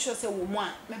make sure say wo mu a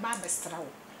me ba bestra wo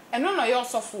eno no yo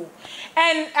sofo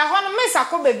and ehon me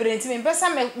sako bebrenti me pesa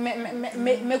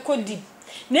me kodi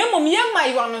na emo me yema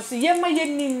iwa no so yema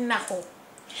yeni na ho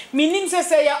minim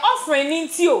se ya offering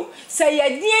nti o se ya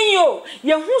dien yo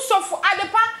ye hu sofo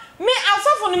adepa me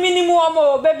asofo no minimu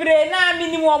omo bebre na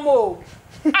minimu omo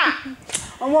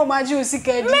omo maji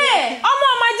usika di me omo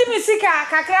maji misika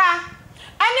kakra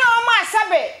ani omo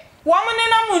asabe wo mo ne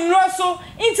na munro so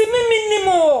nti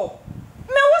minimu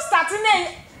me wo start na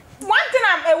one thing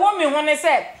am e wo me ho ne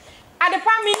said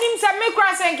adepa minim se me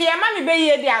kra se nke ya ma me be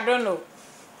ye di adono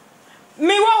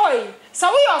me wo hoyi so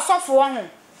we osofo wo ho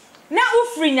na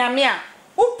ufri nyame a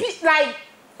upi like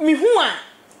mi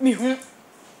hu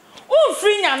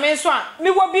ufri nyame so a mi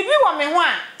wo bibi wo me ho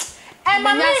a e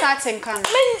ma me sa tenkan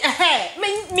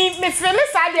me fele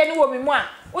sa de ni wo mi mu a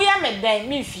wo ya me dan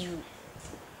mi fiu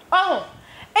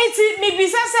enti mi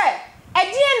bisa se e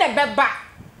die ne beba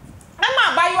ama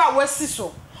abayo a wasi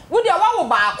so wo de wa wo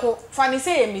baako fa ni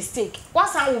say a mistake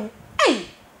wasan wo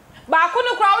baako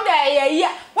ne kura wo da ya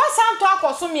wasan to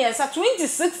akoso miensa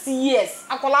 26 years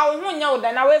akola wo hu nya wo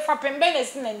da na we fa pembe na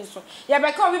sin na ni so ya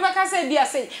beka obi beka say bia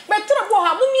say betro bo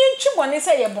ha mumi ntwi bone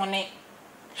say ye bone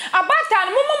abata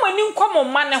no mama ni nkomo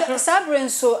ma ne ho sabren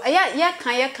so ya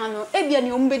kan no ebia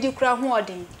ne ombedi kura ho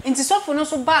odin nti sofo no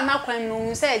so ba na kwan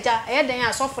no say eja ye den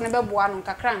ya sofo ne beboa no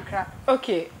nkakra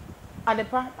okay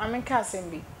adepa amenka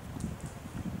asembi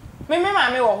me ma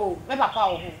me wo ho me papa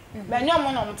wo ho be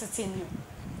nyom no mtete ni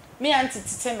me auntie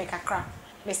tete me kakra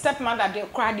me stepmother de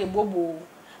kra de bobo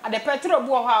ade petro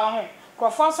bo ho ho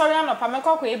krofo sorry anopa me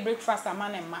kokọ breakfast ama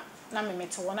na ma na me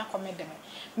mete wona komede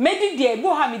me didi e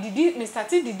bo ha me didi me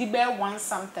started didi be one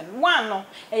something one no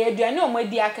e aduane o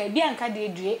madi aka bi anka de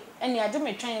adue ene ade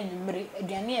me twan anwumre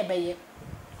aduane e beye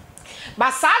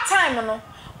ba saa time no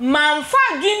manfa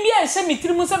adwin bi ense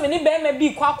mitirimu so me ne be ma bi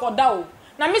kwa akoda o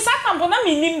na me sa kampo na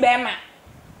me nim be ma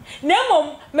na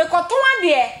mom me koton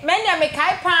ade me nya me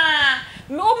kai pa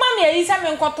me o ma me yi sa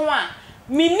me koton a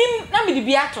me nim na me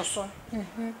di ato so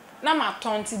na ma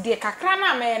tonti de kakra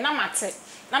na me na mate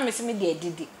na me se me de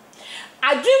didi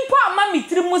adwin po ama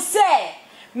mitirimu se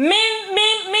me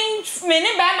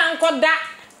ne be ma nkoda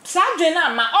sa adwin na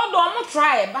ma odo mo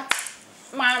try but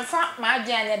manfa ma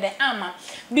adwin anya de ama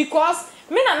because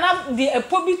me na de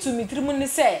epobi to mitirimu ne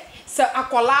se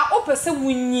akola opese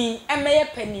wunyi emeye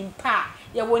panimpa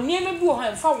ya woni eme bi wo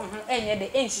han fa wo ho enye de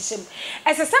enhyehyem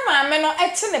esese maame no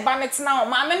eche ne ba ne tena ho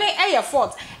maame ne eye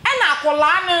fort na akola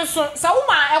ne nso se wo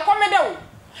ma ekomede wo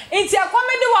enti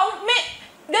ekomede wo me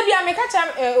de bia me ka cha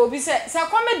obi se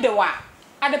ekomede wa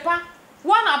adepa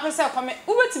wana apese ekome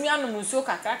ubetimi anum nsuo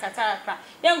kakra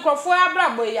ye nkrofo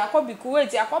abrabo ya akobiku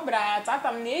weti akobra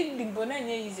tatam ne edimbo na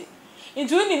nye yize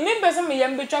enti woni me pese me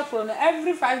yem betwa kro no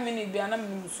every 5 minutes bia na me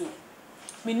nsuo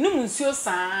me num nsuo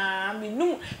saa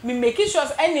me make sure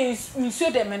any nsuo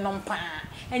de me nompa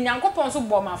enyankopon so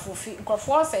bo mafofi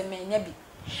nkrofo se me nya bi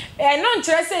no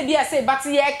nkire se dia se but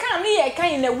ye kan ne ye kan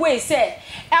in a way se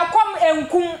ekom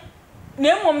enkum na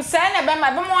emom se na be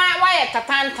ma be mo wa ye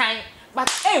tatantan but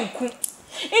enkum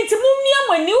enti mumia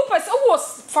mani upese wo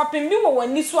fapem bi wo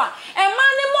wani so a ema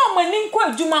ne mo mani nko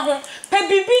adwuma ho pa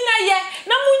bibi na ye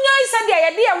na munya isa de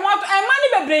ye de ye ho ema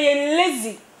ne bebre ye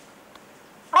lazy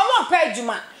omo pa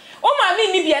adwuma o ma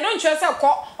mi ni bia no ntwe se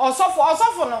ko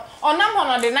osofo no onam ho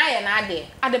no de na ye na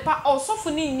adepa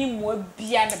osofo ni ni mo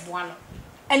bia ne boa no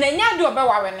enanya de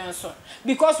obewawe ne nso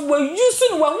because we use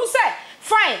no hu se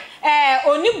fine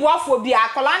oni boafo bi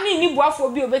akola ni boafo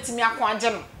bi obetimi akon age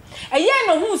no eye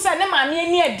no hu se ne maame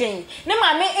ani eden ne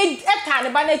maame eta ne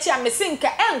ba na chi amese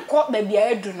nka enko ba bia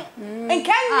edu no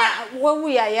nka nya wawu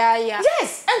ya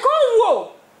yes enko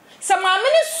wo se maame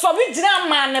ni so bi gira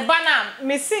ma ne ba na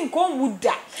mesi nko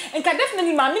wuda nka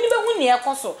definitely maame ni be hu ne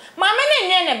ekoso maame ne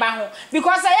nwe ne ba ho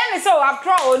because eye ne se after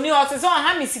all oni o se so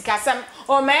ha misikasam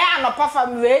o me ya no pafa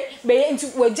we be nti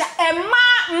waja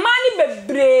ma ni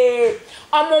bebre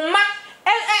omoma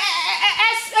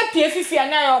pie fifia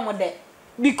na ya omode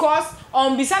because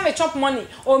on bisa me chop money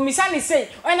o misa ni say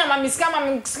o na ma miska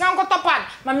nkoto pad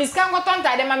ma miska nkoto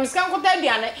ntade ma miska nkoto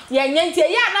aduane ye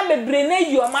nyentie ya na bebre na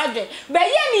yi o madwe be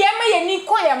ye ni ye ma ye ni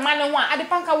ko ye ma ne ho ade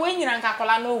panka we nyina nka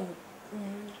kola na owu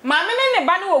ma me ne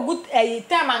ba ne wogu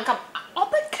time anka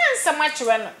obe cancer ma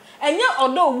chire no enye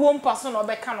odo owo mpaso na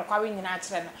obe ka no kwa we nyina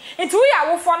chire no enti wo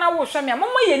ya wo fo na wo hwe me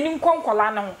mama ye ni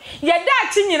nkonkola na ho ye da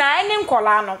chi nyina eni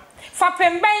nkola no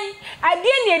fapemben ade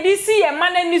ne edisi ye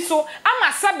manani so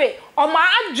ama sabe o ma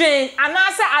adwen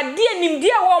anasa ade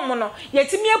nimdie wo mo no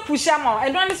yetimi apusha ma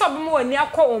edon ne so be mo wani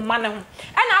akọ o ma ne ho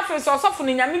na afi so osofo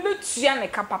no nyame betua ne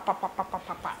ka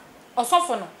papa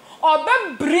osofo no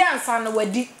obe ansa na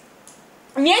wadi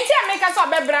nienti ameka so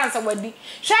obe ansa wadi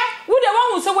hwe wo de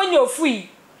wo hu so wanya ofui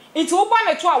nti wo ba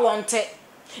ne to a wonte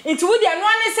nti wo de no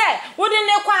ane se wo de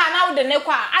ne kwa na wo de ne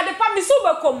kwa adepa mi so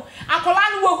bekom akola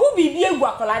no wo hu bibi egu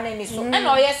akola na ni so na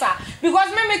oyesa because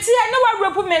me ti na wa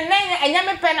repu me nan enya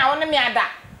me pe na wo ne me ada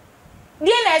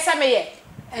die na esa me ye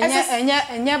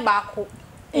enya baako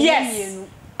yes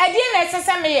adie na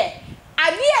esa me ye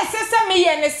adie esa me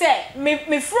ye ne se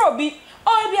me fro bi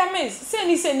oh bi amen say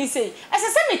ni esa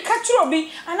me catch bi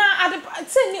ana adepa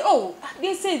say ni oh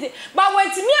they say but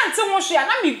when ti mi ante ho hwe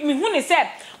na me hu ne se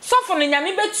sofo no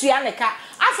nyame betua ne ka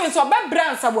afen so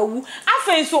bebransa wawu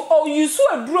afen so o yusu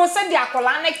aduro se de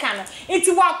akola ne ka no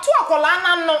enti wato akola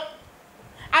na no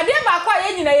ade ba kwa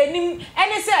ye nyina yenim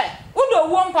ene se udo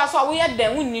wo mpa so wo ye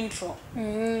dan wonni ntro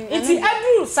enti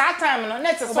aduru sa time no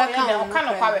net so ye de o ka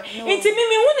no kwawe enti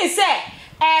mimi hu ne se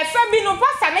fa bi no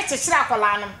pasta ne chechira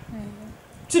akola no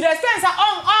to the sense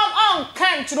on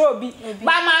can trobi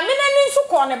ba ma me nani nso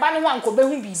ko ne ba ne ho anko be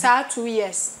hu bi sa 2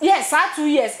 years yes sa 2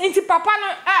 years inti papa no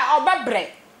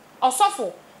obebre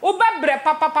osofo obebre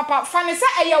papa fa ne se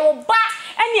eye wo ba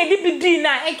ene edi bidi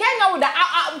na enka nya wo da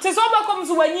te so obekom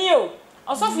so wanyi o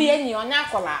osofo ye nyi onya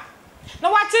akola na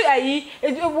wati ayi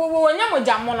wonya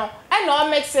mojamo no ene o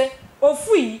mixe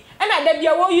ofui ena da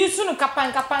bia wo yusu no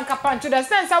kapan to the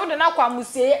sense wo de na kwa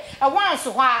musie e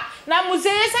wanso ho a na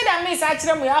musie se da me sa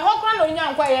kire mu ya hokra na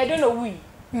onya nkwa ye de no wi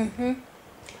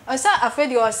osa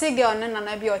afedi o se girl ne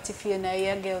nana bia otifie na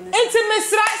ye girl ne enti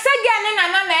mesra se girl ne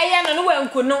nana na ye no no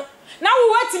wanku no na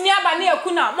wo watimi aba na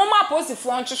yaku na mo ma posifo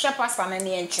onhwehwe pasta na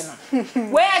ne enchi no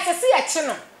we asese ye chi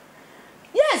no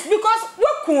Yes, because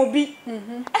what could be?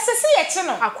 As a see a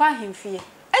channel, akwa himfie.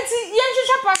 Enti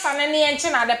yenhwehwe pasta na ne yenche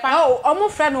na adepa. Oh, omo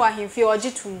friend wa himfie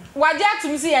ogitum. Waje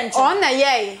atum si yenche. On na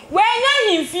ye. We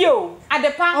nya himfie o,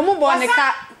 adepa. Omo bo ne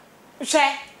ka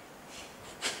hwe.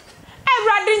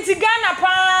 Everade nti Ghana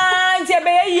pa nti ebe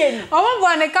ye ni. Omo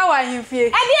bo ne ka wa himfie. E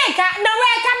dey ka na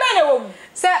we ka be na wo.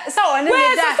 Sa one ne da.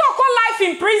 We so call life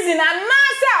in prison and na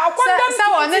say okondem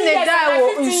sa one ne da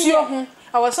wo nsuo ho.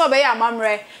 Awo so be ya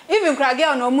amamre. Even krage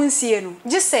on omo nsie no.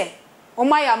 Gise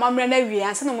Oma ya mamre na wi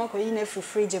anse no mako yi na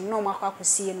fridge no mako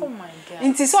akosie no. Oh my god.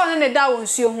 Nti so one ne da wo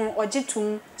nsuo ho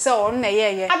ogitum se on na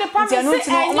ye. Nti anu ti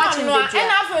no oma chi de.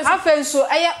 Afenso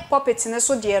eye puppet ne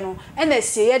so de no. E na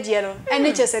sie ye de no. E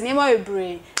ne chese ne ma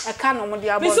bebre. E ka no mo de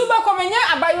abo. Bisu ba komenya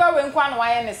abayiwa we nkwa no wa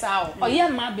ye ne sa o. Oye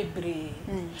ma bebre.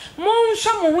 Mo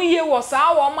nhwa mo hu ye wo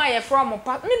sa wo ma ye from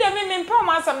pa. Me de me mpom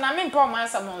asam na me mpom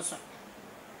asam nso.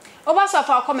 Over so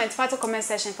for comment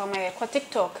section for my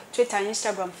TikTok, Twitter,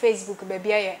 Instagram, Facebook, baby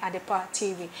Adepa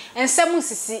TV. And some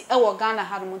sisi e wo Ghana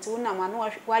ha no nti wona ma no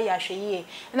wa ya hwe ye.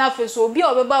 Na fe so obi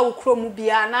obeba wo kro mu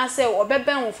bia na se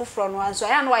obeben wo foforo no anso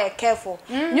ya na wa ye careful.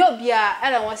 Nye obi a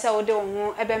ele won se wo de wo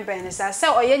ho ebemben ne sa se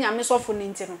oye nyame sofo ni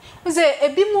nti no. Wo se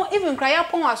ebi mo even kra ya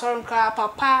pon asoro kra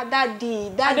papa daddy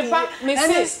Adepa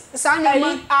Mrs.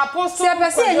 Sanya apostle se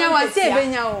be se nya wa se be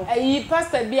nya o. Ayi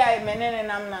pastor bia menene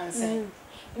nam nanse.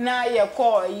 Na ye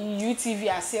call UTV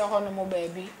ase ho no mo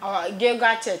baby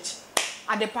Gega Church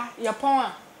Adepa ye pon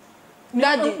a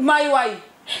daddy my wife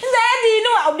daddy no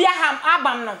obi aham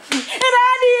abam no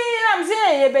daddy am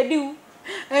say ye bediu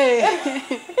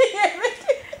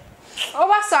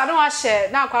Oba so no wa share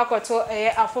na akwakoto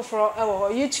afoforo e wo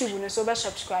YouTube no so be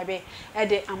subscribe e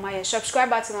de amaye subscribe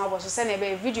button na oboso se na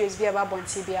be videos bi aba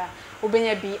bonti bia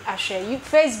obenya bi ahwe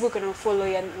Facebook no follow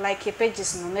ya like your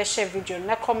pages no na share video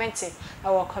na comment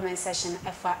our comment section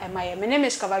efa amaye me name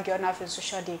is Kavagio na fe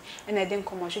social day and I didn't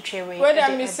come on twe we we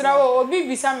dem misra wo obi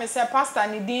bisa me say pastor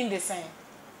ni din the same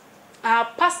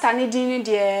pastor ni din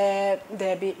de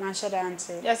be man share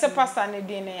ante yes pastor ni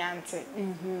din ne ante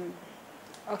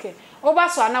okay. Oba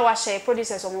so na wa share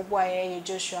producers omobo aye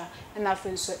Joshua na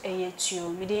afen so eye tuo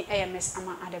midi AMS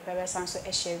ama Adepa sanso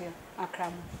e share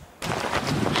akram.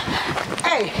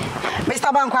 Hey,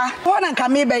 Mr. Bankwa, won anka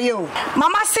me be ye o.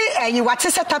 Mama say you what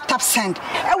is tap send.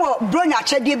 E wo bronya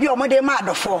chede bi omode ma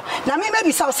adofo. Na me be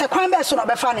bisa se kwan be so no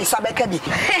be fa ne sabeka bi.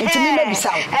 Enti me be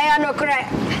bisa. Eh no kre.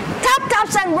 Tap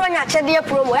send bronya chede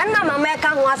promo. E na mama e ka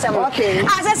ho asem. Okay.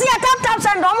 Asese ya tap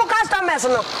send omo customers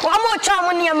no. Wo mo cha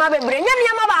mo niam bebre. Nya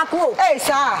niam ba ko. Hey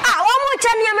sir. Wo mo cha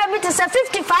niam be to say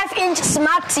 55-inch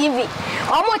smart TV.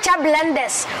 Omo cha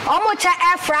blenders, omo cha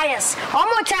air fryers,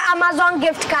 omo cha Amazon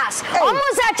gift cards. Omo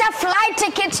cha flight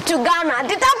tickets to Ghana.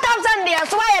 The tap send there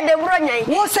so why the bronya.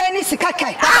 Wo say ni sika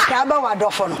kai. Ka ba wa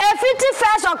dofo no.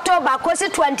 51st October kosi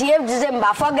 28th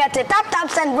December. Forget it. Tap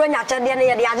send bronya cha de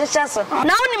ne de agye so.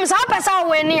 Na unim sa pesa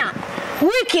we ni a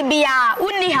week bia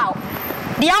uni how.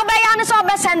 The Albayana so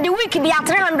best and the week be at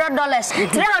 $300,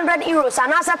 300 euros,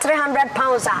 and also 300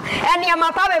 pounds. And your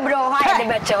papa bro, high the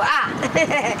better.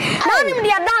 Now, the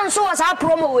dance was our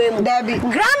promo with Debbie.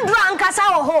 Grand Drunk as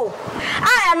our whole.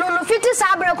 I know 50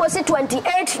 Sabre was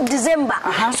 28th December.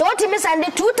 So, Timmy send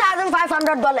it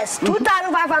 $2,500,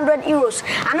 2,500 euros,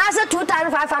 and also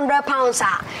 2,500 pounds.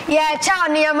 Yeah, chow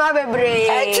near my baby.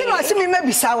 I see me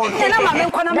maybe sour. And I'm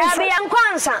a Debbie and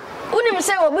Kwanza. Unim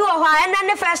say obi wo ha and then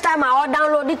the first time I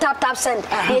download the tap send.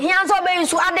 The hands of be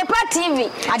so Adepa TV.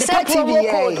 Adepa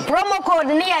TV promo code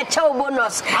near chow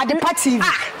bonus. Adepa TV.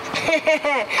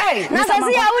 Hey, na say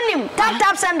ya unim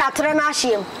tap send that trena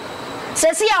shim.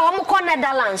 Sesi ya omo ko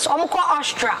Netherlands, omo ko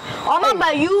Austria, omo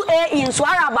ba UAE so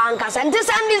Arabanka. And this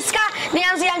and this ka ni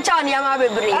anse yan chow ni ama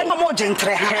bebre. Omo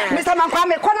jentre ha. Mr. Mankwa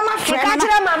me kono ma frɛ ka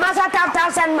kire mama sa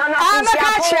tap send mana.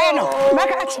 Maka kire no.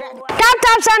 Maka kire.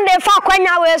 Tap send dey fa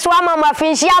kwanya we so mama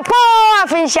finshia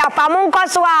pa mun ko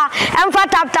so a emfa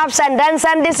tap send then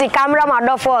send this camera ma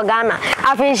do for Ghana.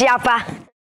 Afinshia pa.